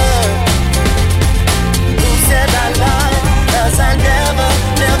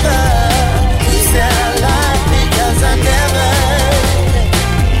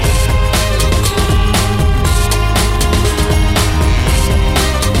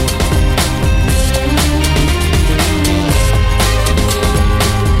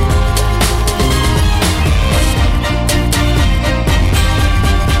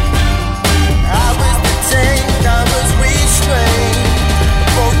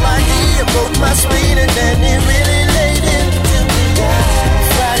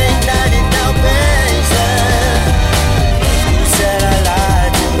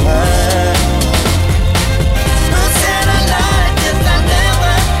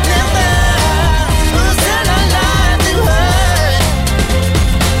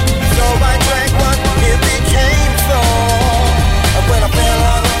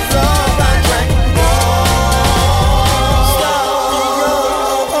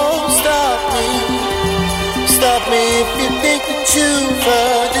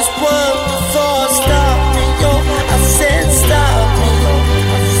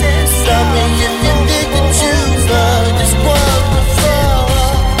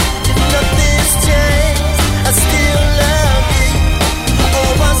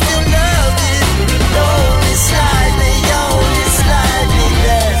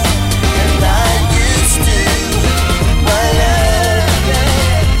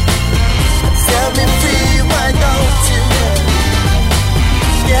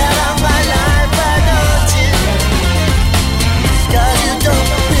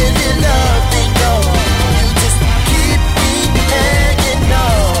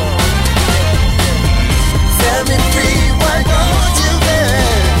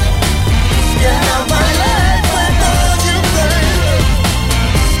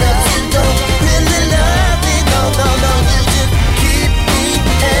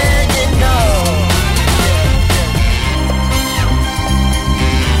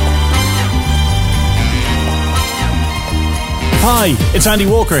Hi, it's Andy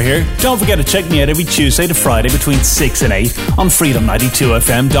Walker here. Don't forget to check me out every Tuesday to Friday between 6 and 8 on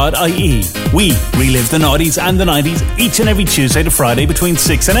freedom92fm.ie. We relive the 90s and the 90s each and every Tuesday to Friday between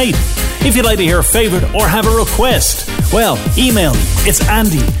 6 and 8. If you'd like to hear a favourite or have a request, well, email me. It's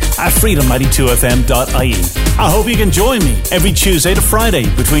andy@freedom92fm.ie. I hope you can join me every Tuesday to Friday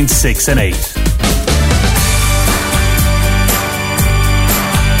between 6 and 8.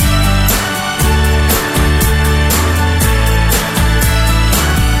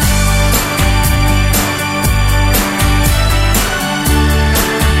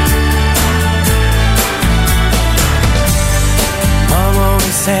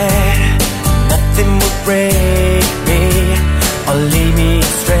 Nothing would break me or lead me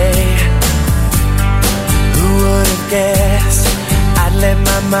astray. Who would have guessed I'd let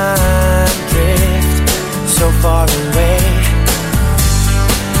my mind drift so far away?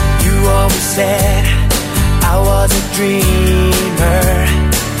 You always said I was a dreamer.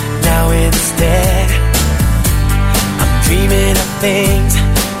 Now instead I'm dreaming of things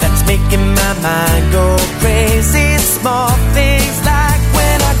that's making my mind go crazy. Small things like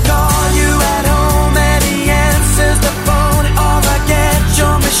when I call you at home and he answers the phone, or I get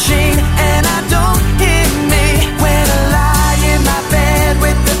your machine and I don't hear me. When I lie in my bed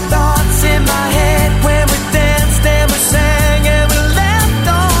with the thoughts in my head, when we danced and we sang and we laughed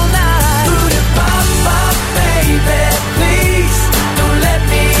all night. Boo-da-bop-bop, baby, please don't let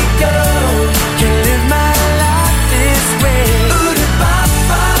me go. Can't live my life this way.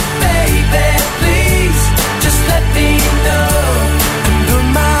 Boo-da-bop-bop, baby, please just let me know.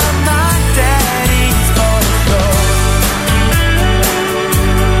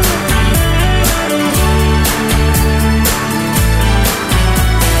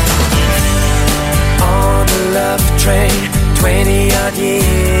 Train 20 odd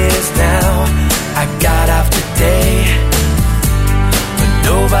years now, I got off today, but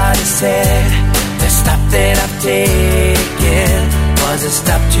nobody said the stop that I've taken was a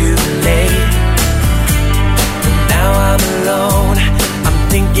stop too late. But now I'm alone, I'm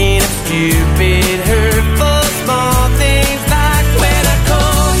thinking of stupid, hurtful small things like when I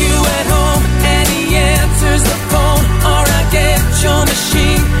call you at home and he answers the phone, or I get your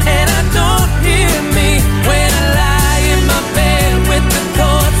machine and I don't hear me. When I lie in my bed with the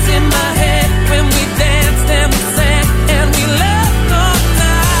thoughts in my head, when we danced and we sang and we laughed all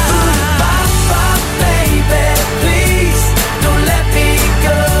night. Bop-bop, baby, please don't let me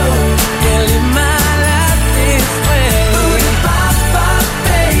go. Can't live my life this way. Bop-bop,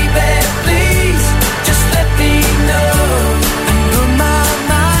 baby, please just let me know. I know my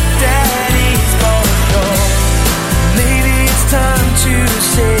daddy's gonna go. Maybe it's time to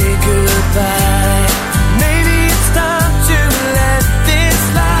say goodbye. Maybe it's time to let this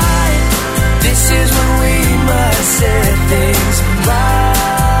slide. This is when we must set things right.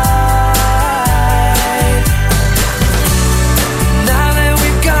 Now that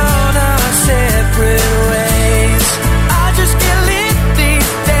we've gone our separate ways, I just can't live these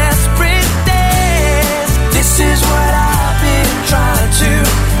desperate days. This is what I've been trying to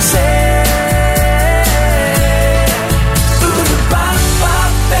say.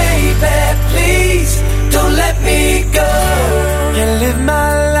 Boo-da-bop-bop, baby, please don't let me go. Can't live my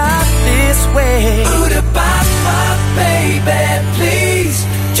life this way. Boo-da-bop-bop, baby, please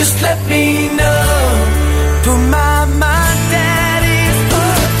just let me know. Put my mind at ease.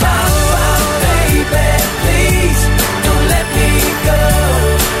 Boo-da-bop-bop, baby, please don't let me go.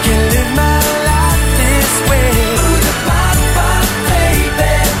 Can't live my life this way. Boo-da-bop-bop,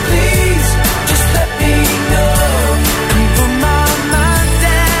 baby, please just let me know. And put my mind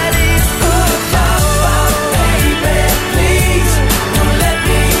at ease. Boo-da-bop-bop, baby, please don't let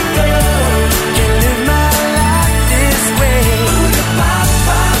me go. Can't live my life this way.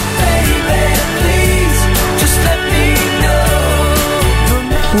 Boo-da-bop-bop, baby, please just let me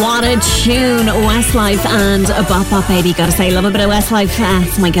know. What a tune, Westlife and a Bop Bop Baby. Gotta say, love a bit of Westlife.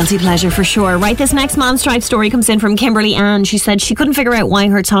 It's my guilty pleasure for sure. Right, this next Momstrife story comes in from Kimberly Ann. She said she couldn't figure out why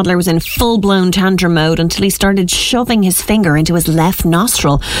her toddler was in full-blown tantrum mode until he started shoving his finger into his left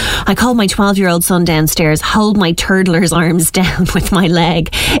nostril. I called my 12-year-old son downstairs, hold my toddler's arms down with my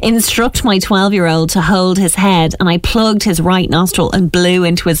leg, instruct my 12-year-old to hold his head, and I plugged his right nostril and blew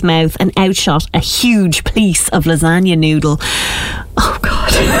into his mouth and outshot a huge piece of lasagna noodle. Oh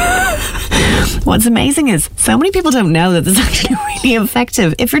God. What's amazing is so many people don't know that this is actually really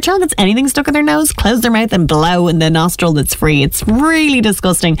effective. If your child gets anything stuck in their nose, close their mouth and blow in the nostril that's free. It's really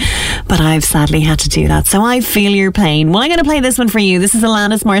disgusting, but I've sadly had to do that, so I feel your pain. Well, I'm going to play this one for you. This is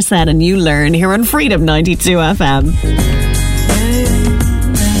Alanis Morissette and You Learn here on Freedom 92 FM.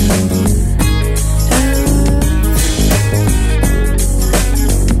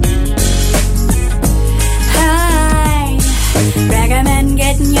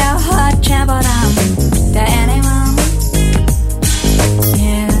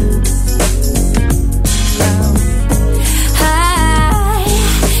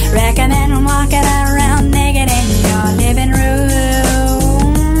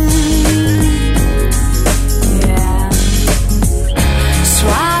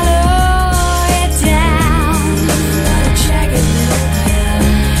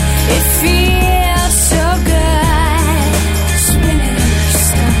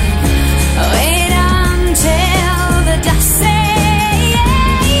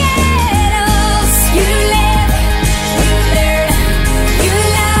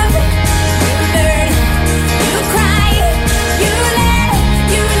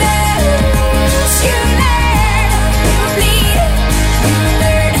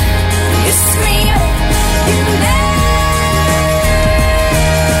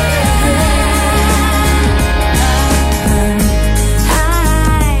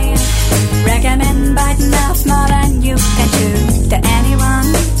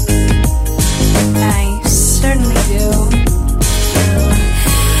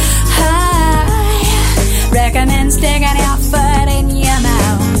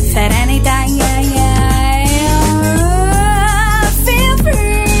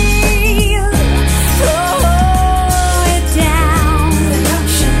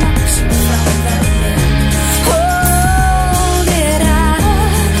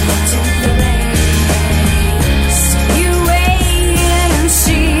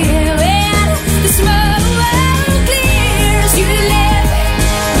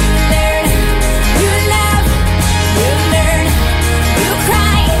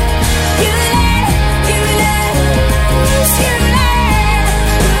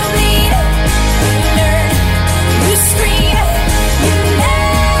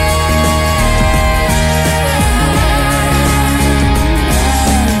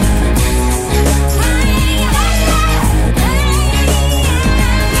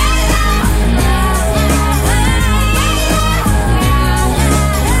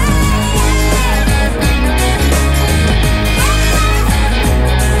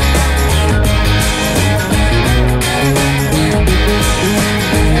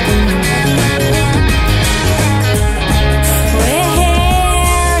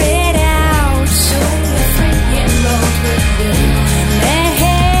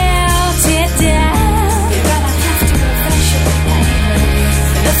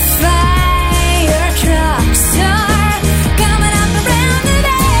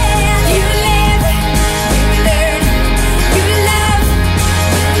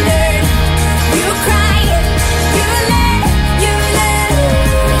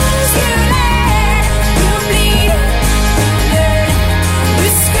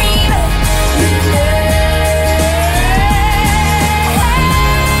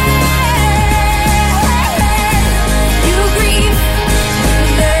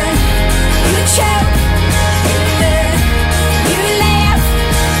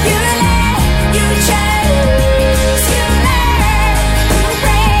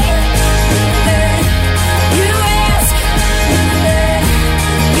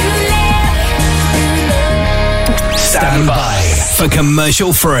 for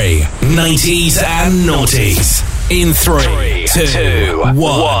commercial free 90s and noughties. In 3, 2,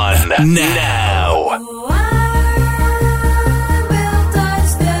 1, now.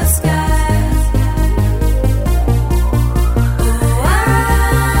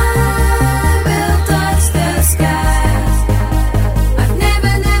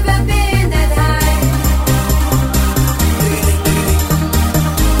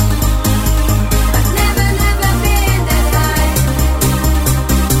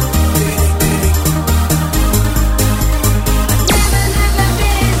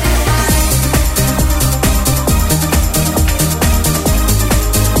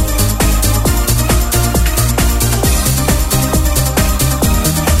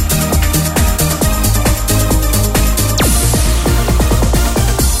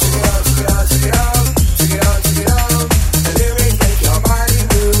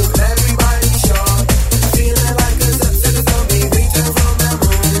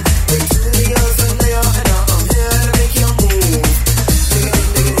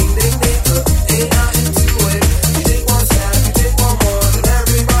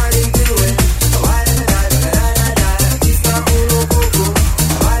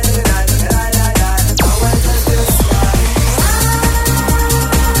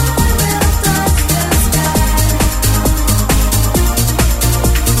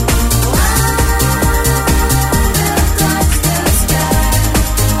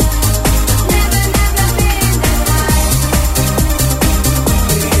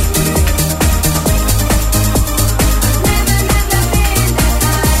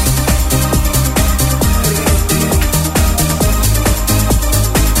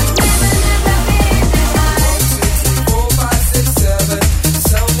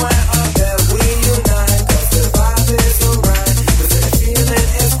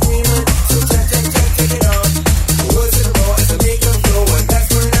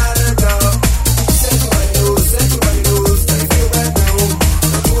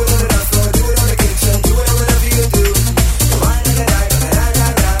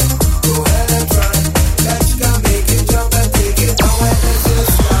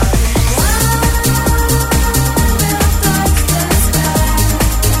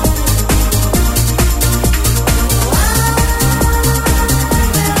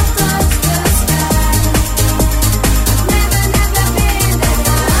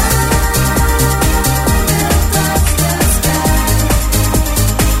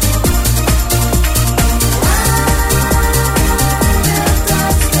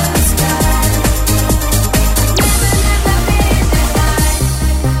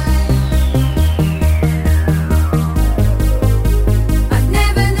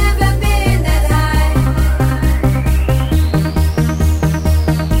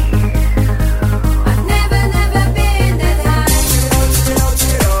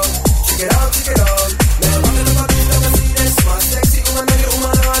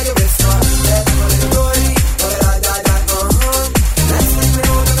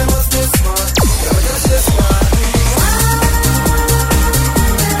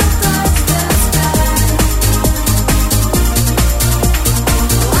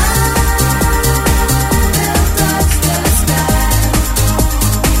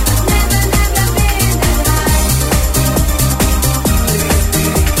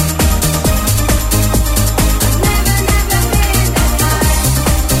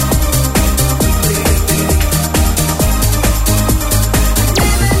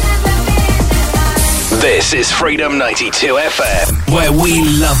 This is Freedom 92 FM, where we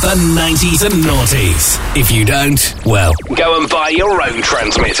love the 90s and noughties. If you don't, well, go and buy your own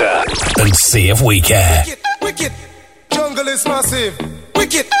transmitter and see if we care. Wicked, wicked, jungle is massive.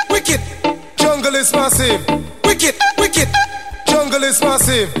 Wicked, wicked, jungle is massive. Wicked, wicked, jungle is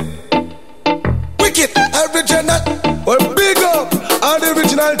massive. Wicked, original, well, big up. All the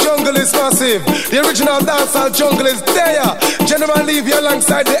original jungle is massive. The original dancehall jungle is there. General leave you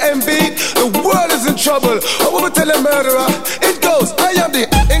alongside the MB. The world is in trouble. I will tell a murderer. It goes, I am the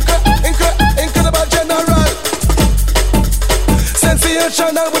incredible general.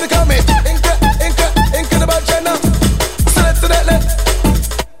 Sensational with the comment. Incredible general. Select.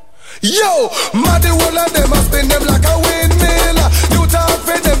 Yo, mad the whole of them. I spin them like a windmill. You talk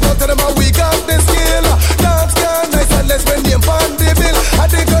for them, don't tell them how we got the skill. Dance can nice and let's spend them on the bill. And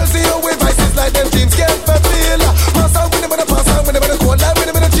the girls see you with vices like them dreams can't fulfill. Pass on with them in the pass on with them in the cold life with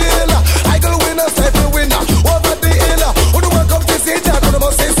them in the jail. I go winner, cypher winner, over the hill. Who do I come to see that?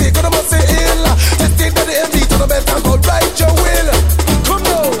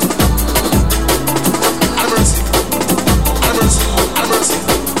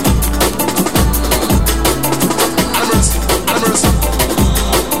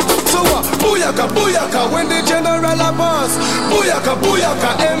 booyaka when the general a boss. Booyaka, booyaka,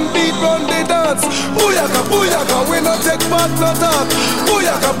 MB run the dance. Booyaka, booyaka, we no take back no talk.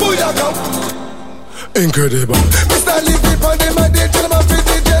 Booyaka, booyaka. Incredible. Mr. Livy on the man, the gentleman for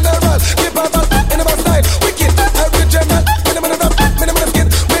the general. Keep a back in the style. Wicked, original. Minimum of rap, minimum of skin.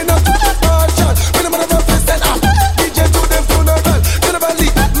 Minimum of partial. Minimum of rap, listen up. DJ to them funeral. General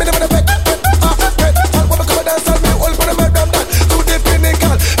lead, minimum of effect. What we come dance and me all for the madam that. To the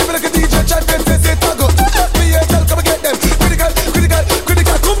pinnacle. If you look at DJ chat, then say say toggle. BHL, come and get them. Critical, critical,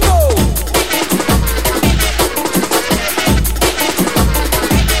 critical, come go.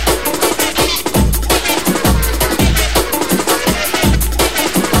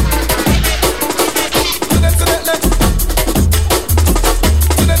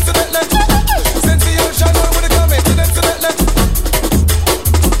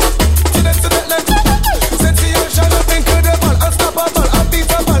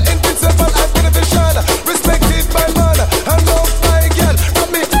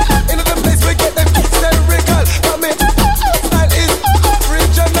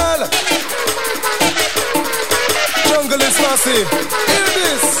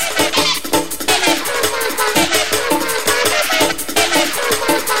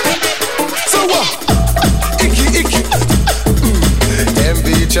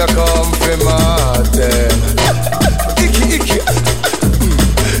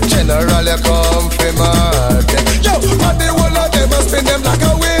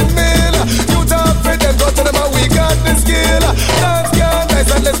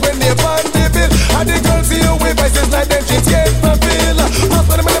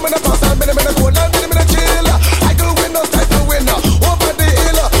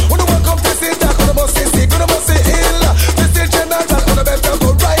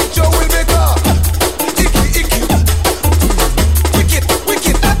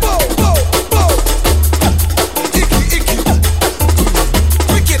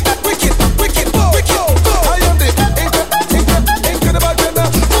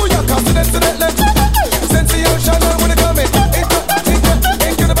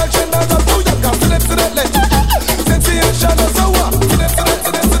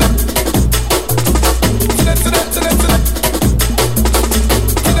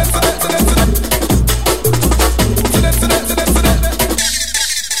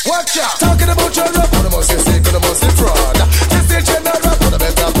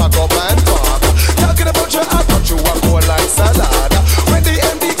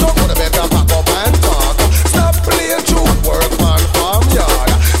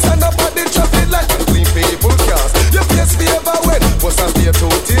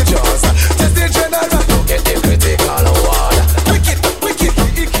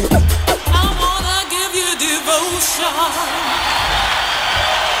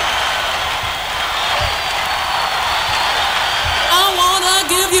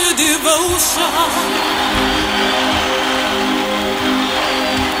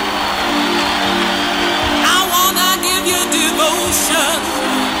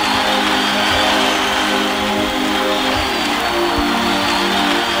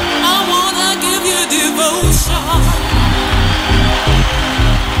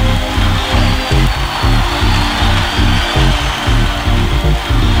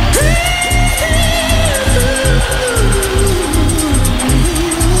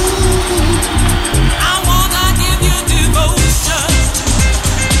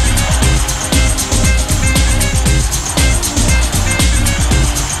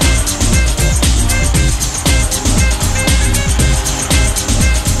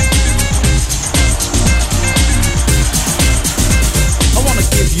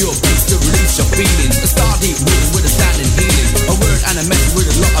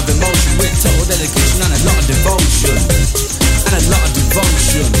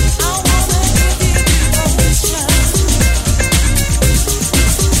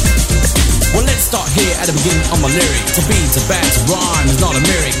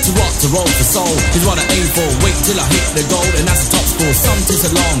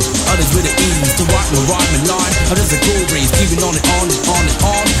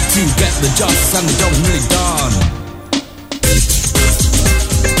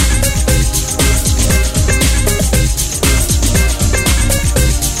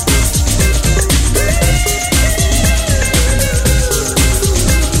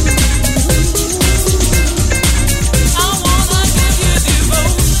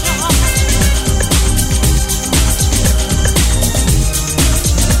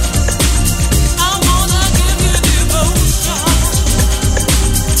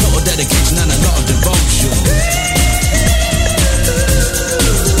 Dedication and a lot of devotion.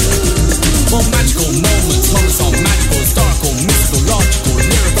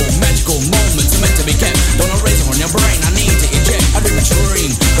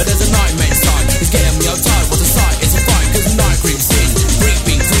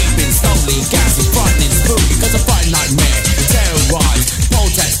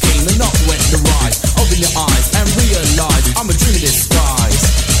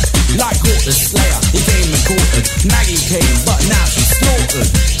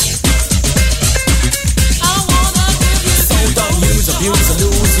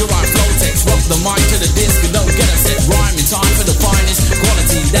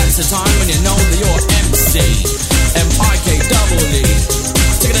 the time when you know that you're MC. M-I-K-E-E.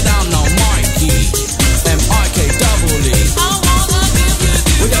 Take it down now, Mikey. M-I-K-E-E.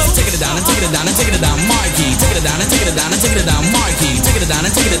 We got to take it down and take it down and take it down, Mikey. Take it down and take it down and take it down, Mikey. Take it down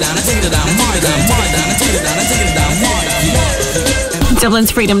and take it down and take it down, Mikey. Take it down and take it down and take it down, Mikey.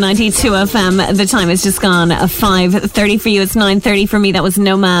 Dublin's Freedom 92 FM. The time has just gone 5:30 for you. It's 9:30 for me. That was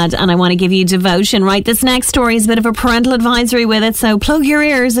Nomad, and I want to give you Devotion. Right, this next story is a bit of a parental advisory with it, so plug your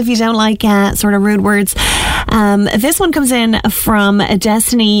ears if you don't like sort of rude words. This one comes in from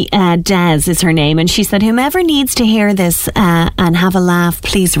Destiny Des is her name, and she said, whomever needs to hear this and have a laugh,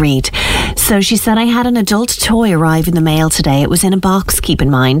 please read. So she said, I had an adult toy arrive in the mail today. It was in a box, keep in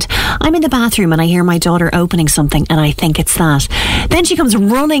mind. I'm in the bathroom and I hear my daughter opening something and I think it's that. Then she comes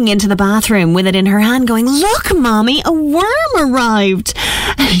running into the bathroom with it in her hand going, look, Mommy, a worm arrived.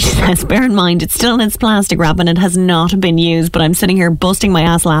 And she says, bear in mind, it's still in its plastic wrap and it has not been used, but I'm sitting here busting my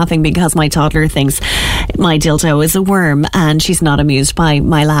ass laughing because my toddler thinks my dildo is a worm and she's not amused by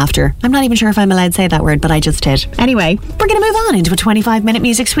my laughter. I'm not even sure if I'm allowed to say that word, but I just did. Anyway, we're going to move on into a 25-minute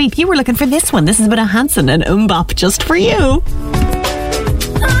music sweep. You were looking for this one. This is a bit of Hanson and Bop just for you.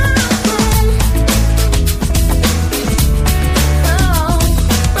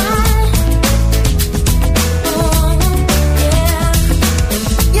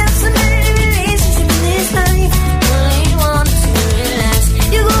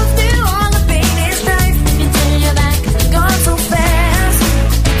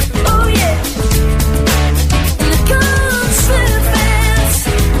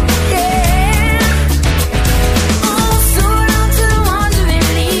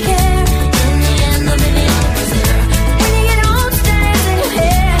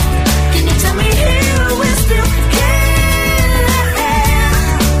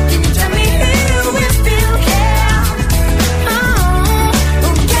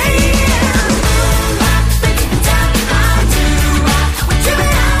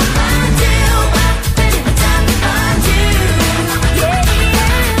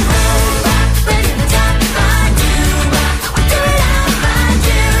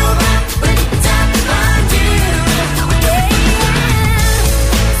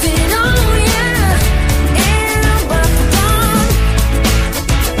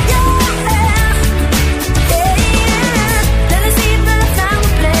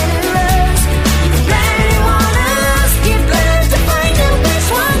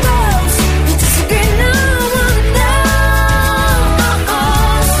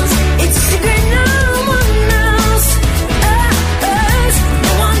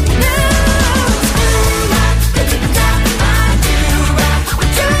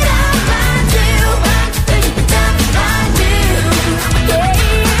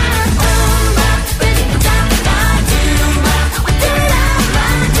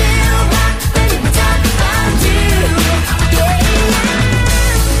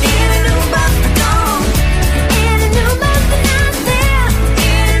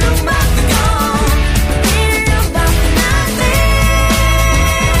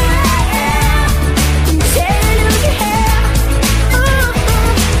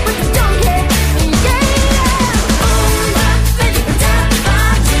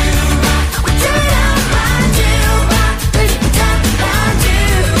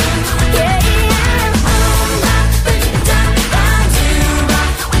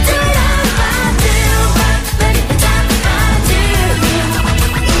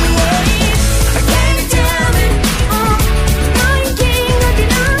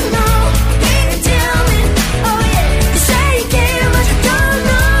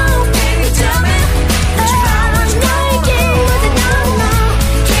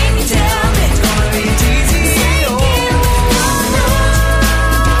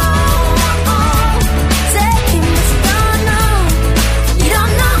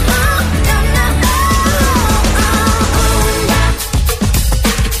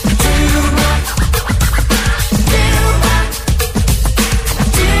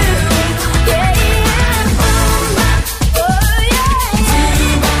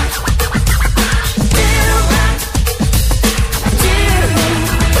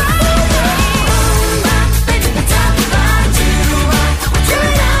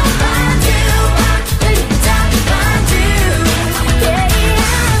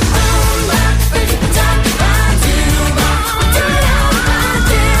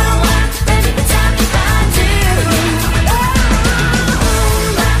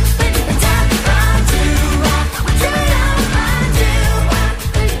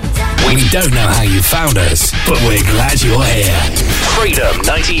 Don't know how you found us, but we're glad you're here. Freedom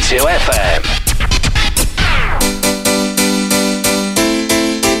 92 FM.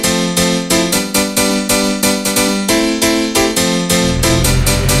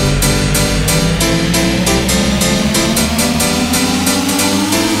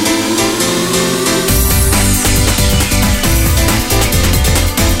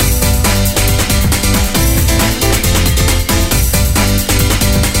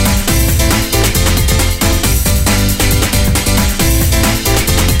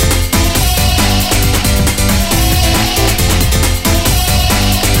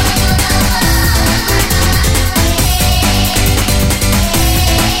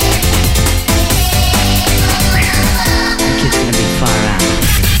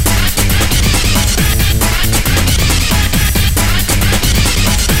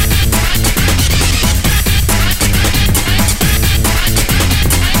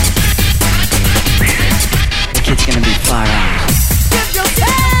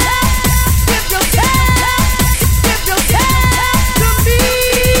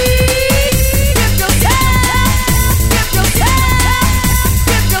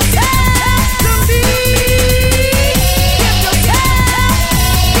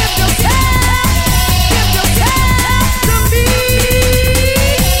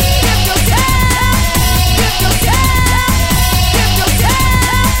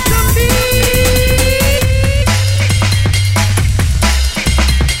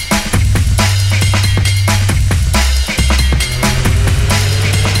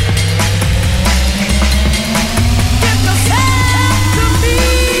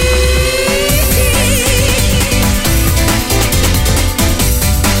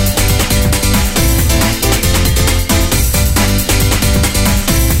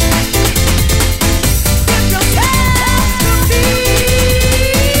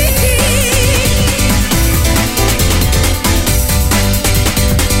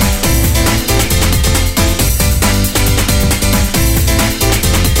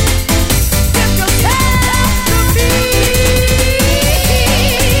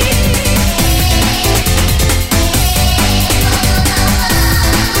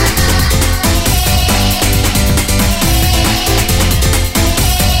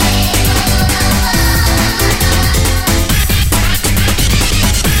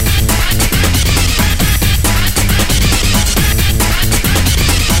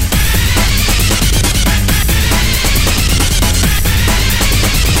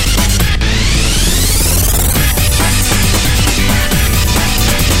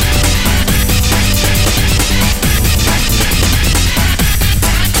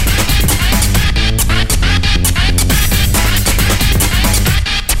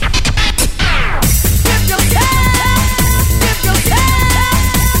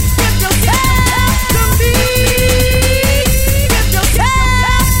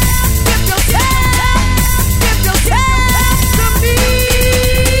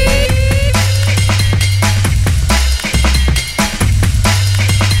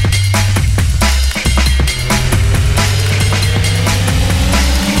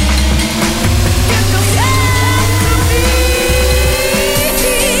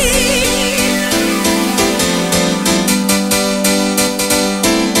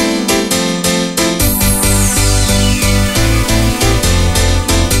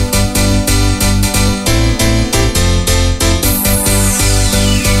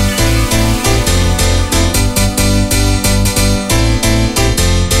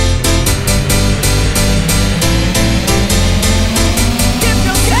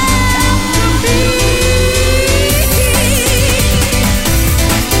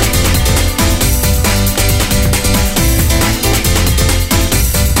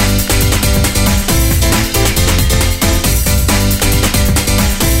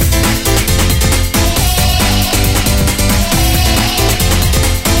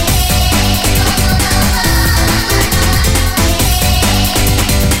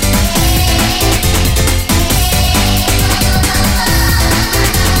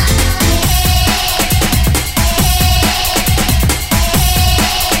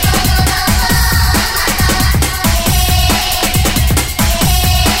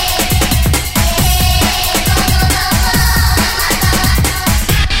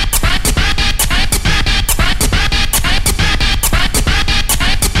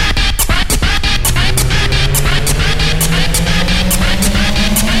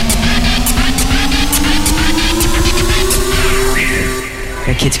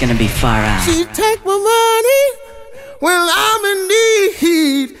 kid's gonna be far out. She take my money when I'm in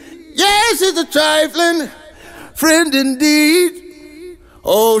need. Yes, she's a trifling friend indeed.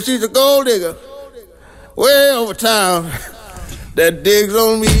 Oh, she's a gold digger way over town that digs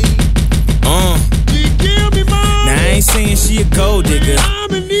on me. She give me money. Now I ain't saying she a gold digger,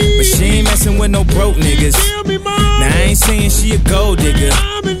 but she ain't messing with no broke niggas. Now I ain't saying she a gold digger,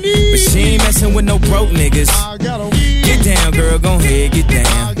 but she ain't messing with no broke niggas. Get down, girl, gon' head, get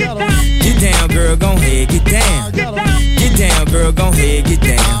down. Get down, girl, gon' head, get down. Get down, girl, gon' head, get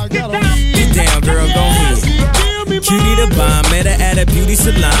down. Get down, girl, gon' head. Cutie the bomb, met her at a beauty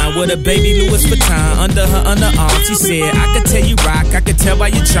salon with a baby Louis Vuitton under her underarm. She said, I could tell you rock, I could tell by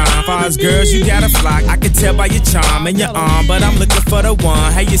your charm. Far as girls, you got a flock, I could tell by your charm and your arm. But I'm looking for the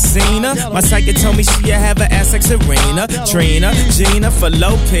one, have you seen her? My psychic told me she'll have her ass like Serena, Trina, Gina for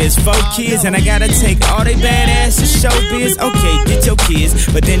Lopez, 4 kids. And I gotta take all they badass to showbiz. Okay, get your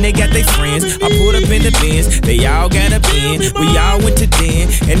kids, but then they got their friends. I pulled up in the Benz, they all got a bin. We all went to den,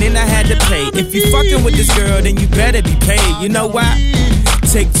 and then I had to pay. If you fucking with this girl, then you better be paid. You know why?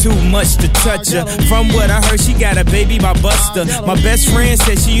 Take too much to touch her. From what I heard, she got a baby by Buster. My best friend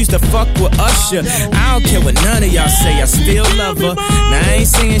said she used to fuck with Usher. I don't care what none of y'all say, I still love her. Now I ain't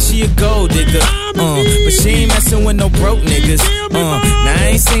saying she a gold digger, but she ain't messing with no broke niggas. Now I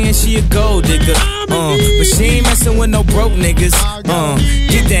ain't saying she a gold digger, but she ain't messing with no broke niggas.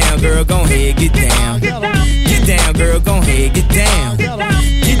 Get down, girl, gon' head, get down. Get down, girl, gon' head, get down.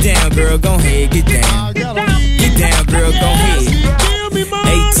 Get down, girl, gon' head, get down. Get down, girl, gon' head.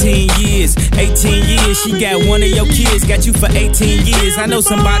 18 years, she got one of your kids, got you for 18 years. I know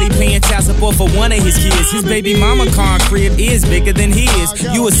somebody paying child support for one of his kids. His baby mama car crib is bigger than his.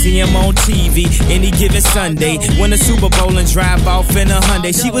 You will see him on TV any given Sunday. Win a Super Bowl and drive off in a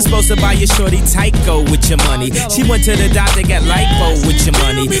Hyundai. She was supposed to buy your shorty Tyco with your money. She went to the doctor, got lipo with your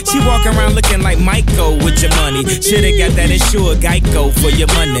money. She walk around looking like Michael with your money. Shoulda got that insured Geico for your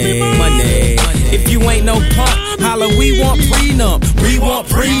money. If you ain't no punk, holla, we want prenup. We want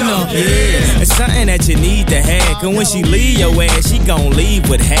prenup, yeah. It's something that you need to have, cause when she leave your ass, she gon' leave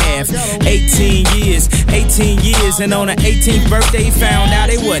with half. 18 years, and on her 18th birthday, found out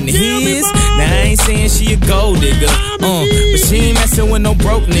it wasn't his. Now I ain't saying she a gold digger, but she ain't messing with no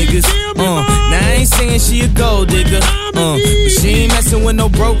broke niggas. Now I ain't saying she a gold digger, but she ain't messing with no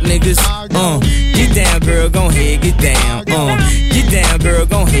broke niggas. Get down, girl, gon' head, get down. Get down, girl,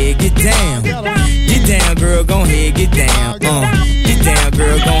 gon' head, get down. Get down, girl, gon' head, get down. Get down,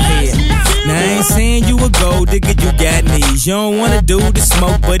 girl, gon' head. Now I ain't saying you a gold digger, you got knees. You don't want a dude to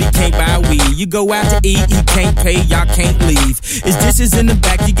smoke, but he can't buy weed. You go out to eat, he can't pay, y'all can't leave. His dishes in the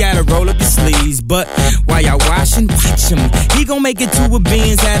back, you gotta roll up your sleeves. But while y'all washing, watch him. He gon' make it to a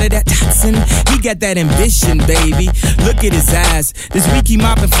Benz out of that Datsun. He got that ambition, baby. Look at his eyes. This week he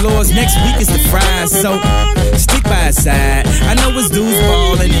mopping floors, next week is the fries. So stick by his side. I know his dudes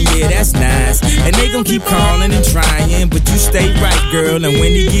ballin', and yeah, that's nice. And they gon' keep calling and trying, but you stay right, girl. And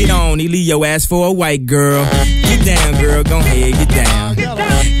when he get on, he leave your ass for a white girl. Get down, girl, gon' head, get down.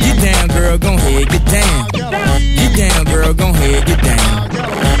 Get down, girl, gon' head, get down. Get down, girl, gon' head, get down.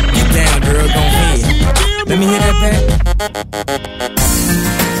 Get down, girl, gon' head. Let me hear that back.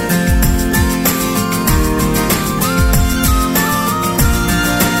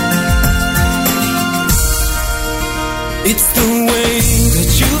 It's the way that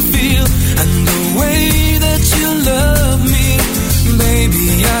you feel and the way that you love me.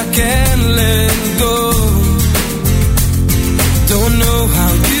 Baby, I can't let go. Don't know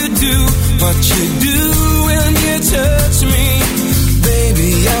how you do what you do when you touch me.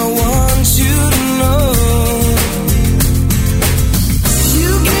 Baby, I want you to know. You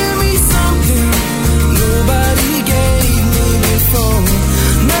give me something nobody gave me before.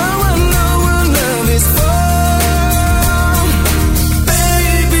 Now I know what love is for.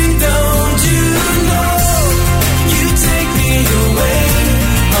 Baby, don't you know? You take me away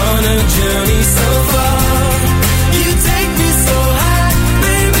on a journey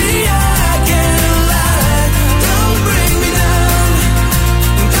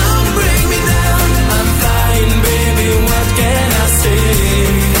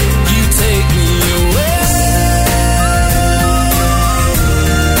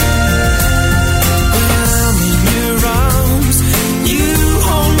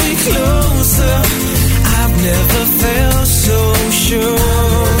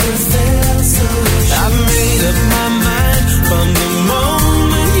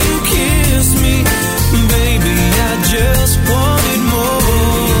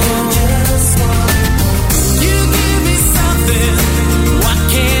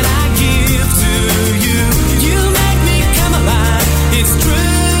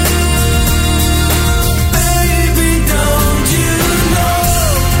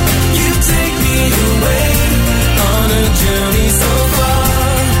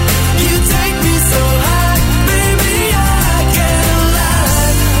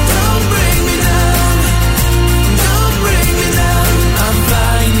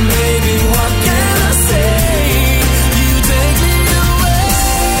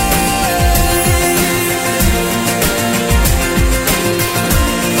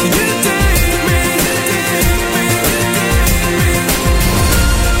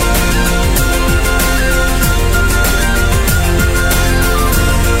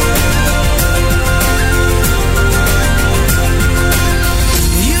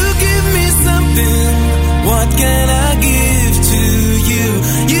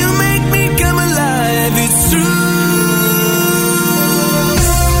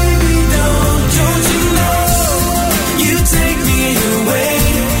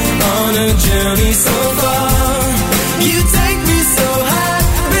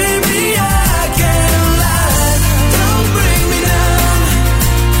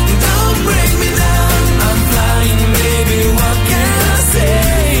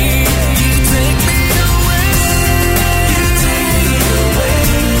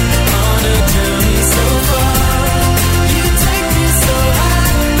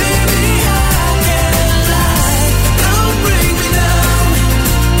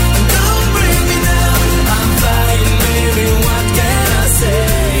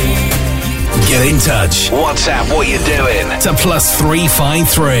touch. WhatsApp what you're doing to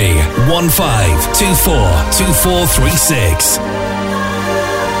 +353 1524 2436.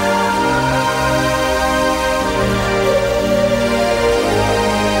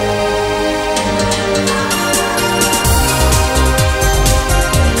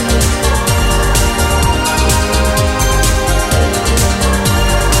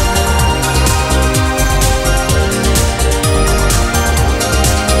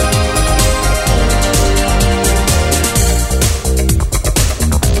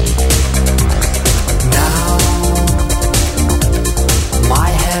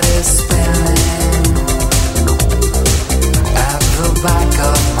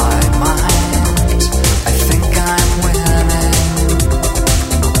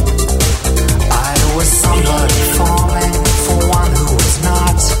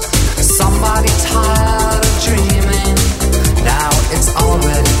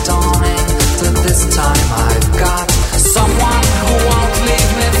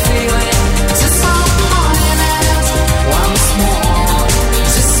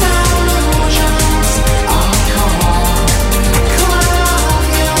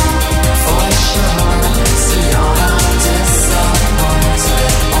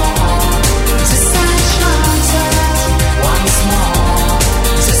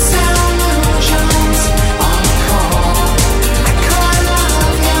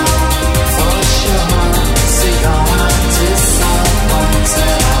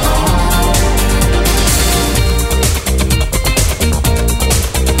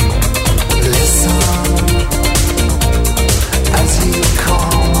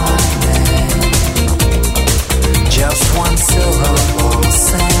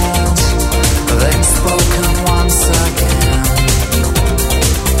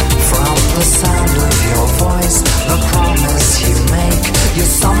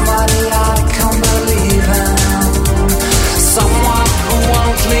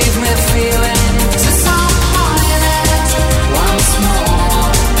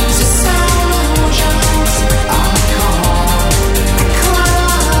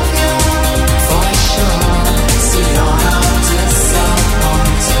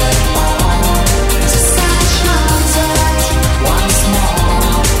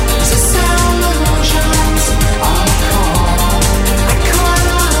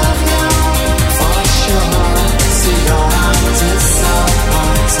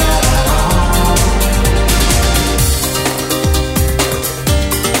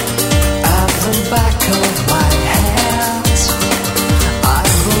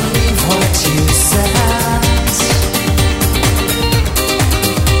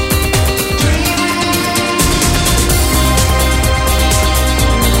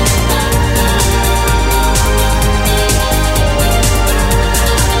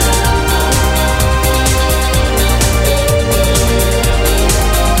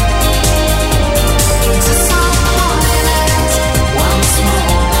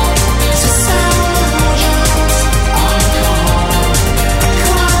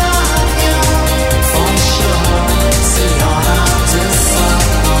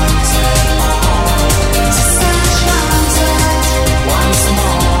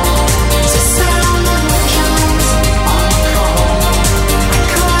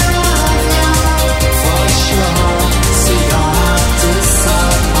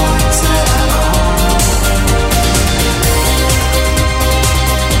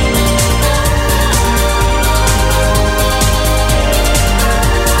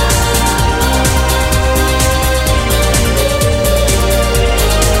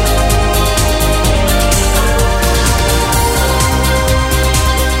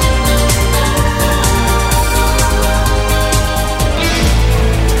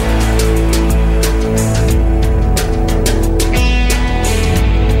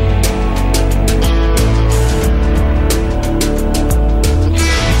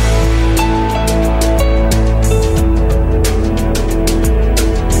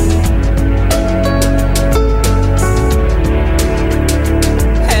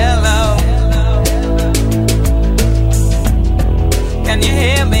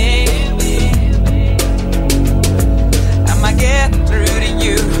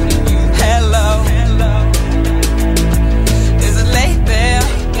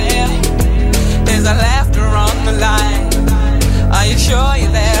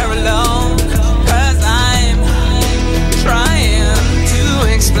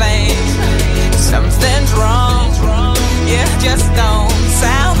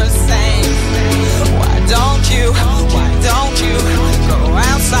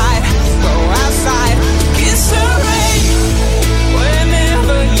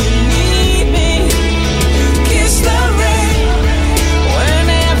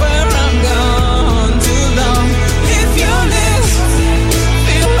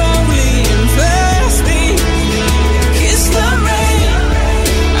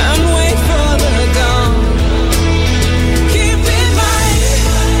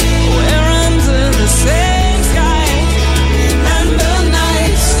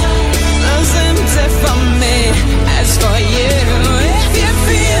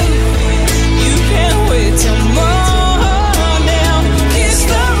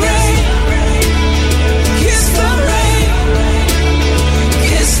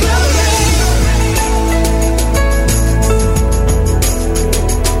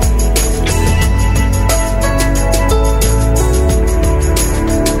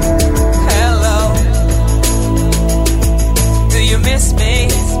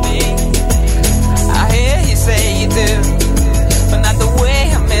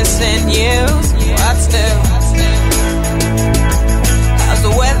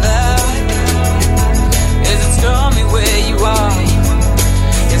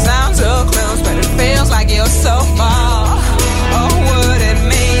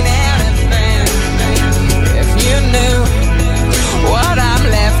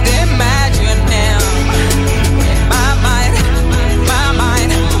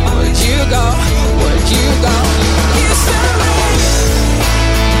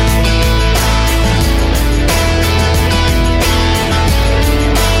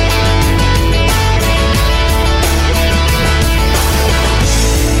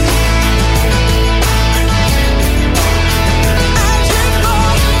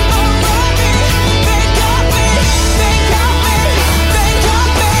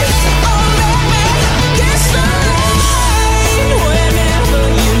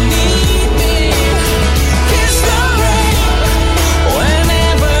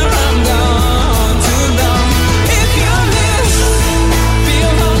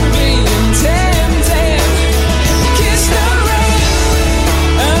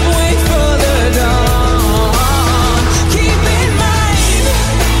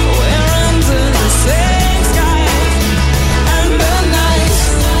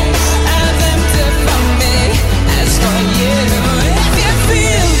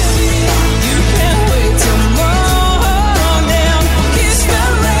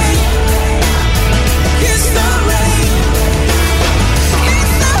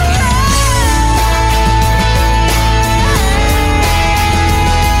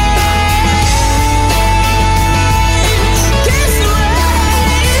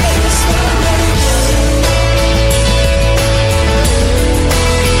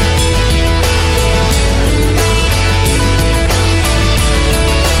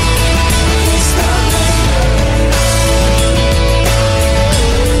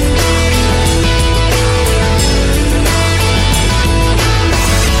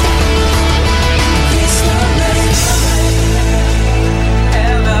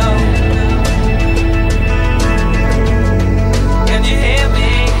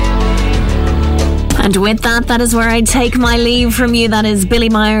 And with that, that is where I take my leave from you. That is Billy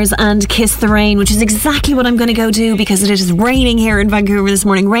Myers and Kiss the Rain, which is exactly what I'm going to go do because it is raining here in Vancouver this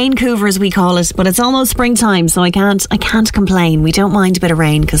morning. Raincouver as we call it, but it's almost springtime, so I can't complain. We don't mind a bit of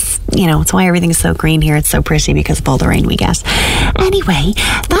rain because, you know, it's why everything's so green here. It's so pretty because of all the rain we get. Anyway,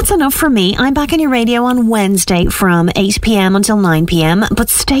 that's enough for me. I'm back on your radio on Wednesday from 8 p.m. until 9 p.m, but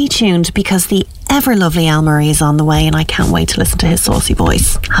stay tuned because the ever lovely Al Murray is on the way and I can't wait to listen to his saucy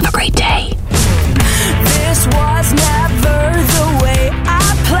voice. Have a great day. This was never the way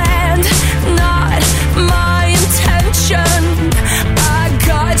I planned, not my intention. I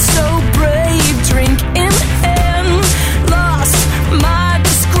got so brave, drink in hand, lost my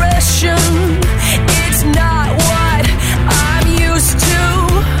discretion. It's not what I'm used to,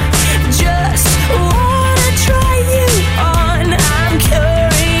 just wanna try you on. I'm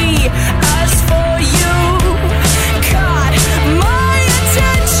curious for you, caught my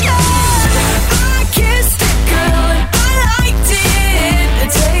attention. I kissed a girl and I liked it, the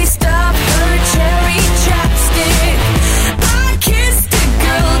taste of her cherry chapstick. I kissed a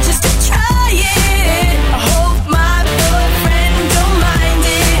girl just to try it, I hope my boyfriend don't mind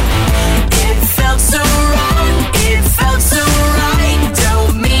it. It felt so wrong, it felt so right,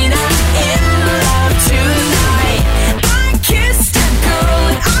 don't mean I'm in love tonight. I kissed a girl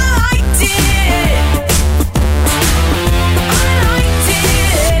and I liked it,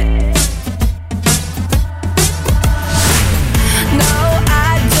 No,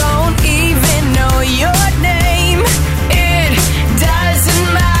 I don't even know your name. It doesn't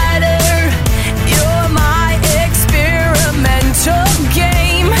matter. You're my experimental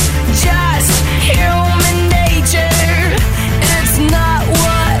game. Just human nature. It's not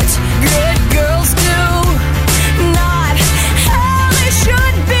what good girls do. Not how they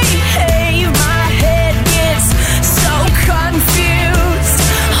should behave. My head gets so confused.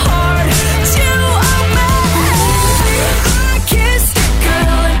 Hard to obey. I kissed a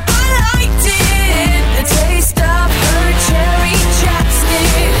girl and I liked it, the taste of her cherry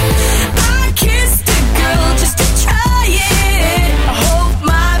chapstick. I kissed a girl just to try it, I hope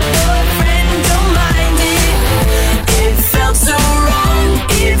my boyfriend don't mind it. It felt so wrong,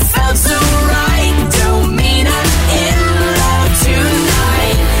 it felt so right, don't mean I'm in love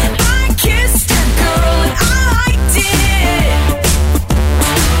tonight. I kissed a girl and I liked it,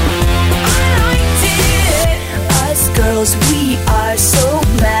 Us girls, we are so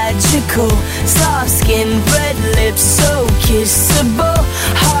magical. Soft skin, red lips, so kissable.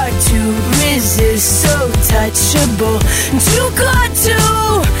 Hard to resist, so touchable. Too good to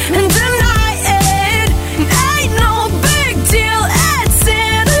deny it. Ain't no big deal, it's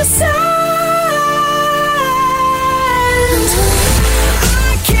innocent.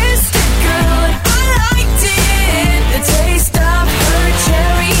 I kissed a girl and I liked it, the taste of her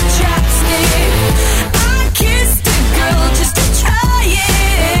cherry chapstick. I kissed a girl just to try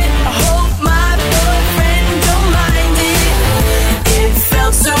it, I hope my boyfriend don't mind it. It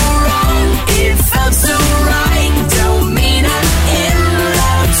felt so wrong, it felt so right, don't mean I'm in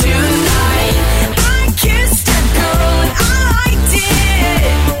love tonight. I kissed a girl and I liked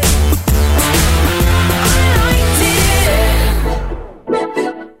it,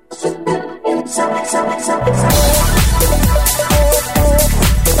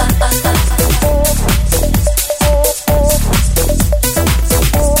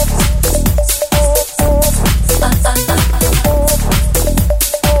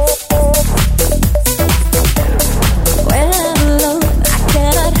 When I'm alone, I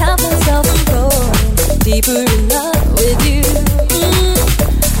cannot help myself from falling deeper in love with you.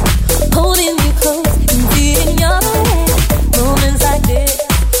 Holding you close and feeling your hand. Moments like this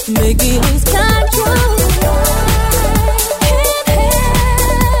make me lose control. Can't help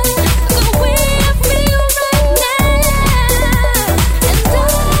the way I feel right now, and I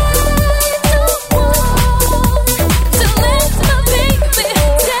don't want to let my baby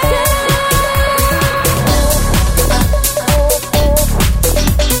down.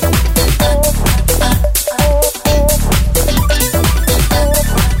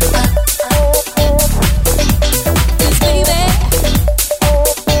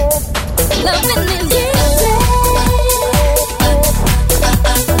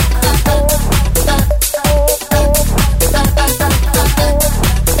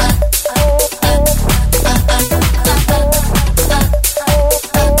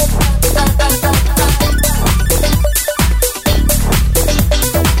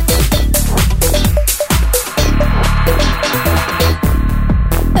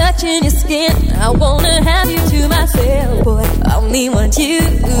 only want you.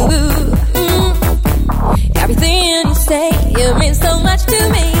 Everything you say, it means so much to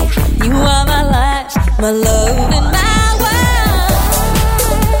me. You are my life, my love, and my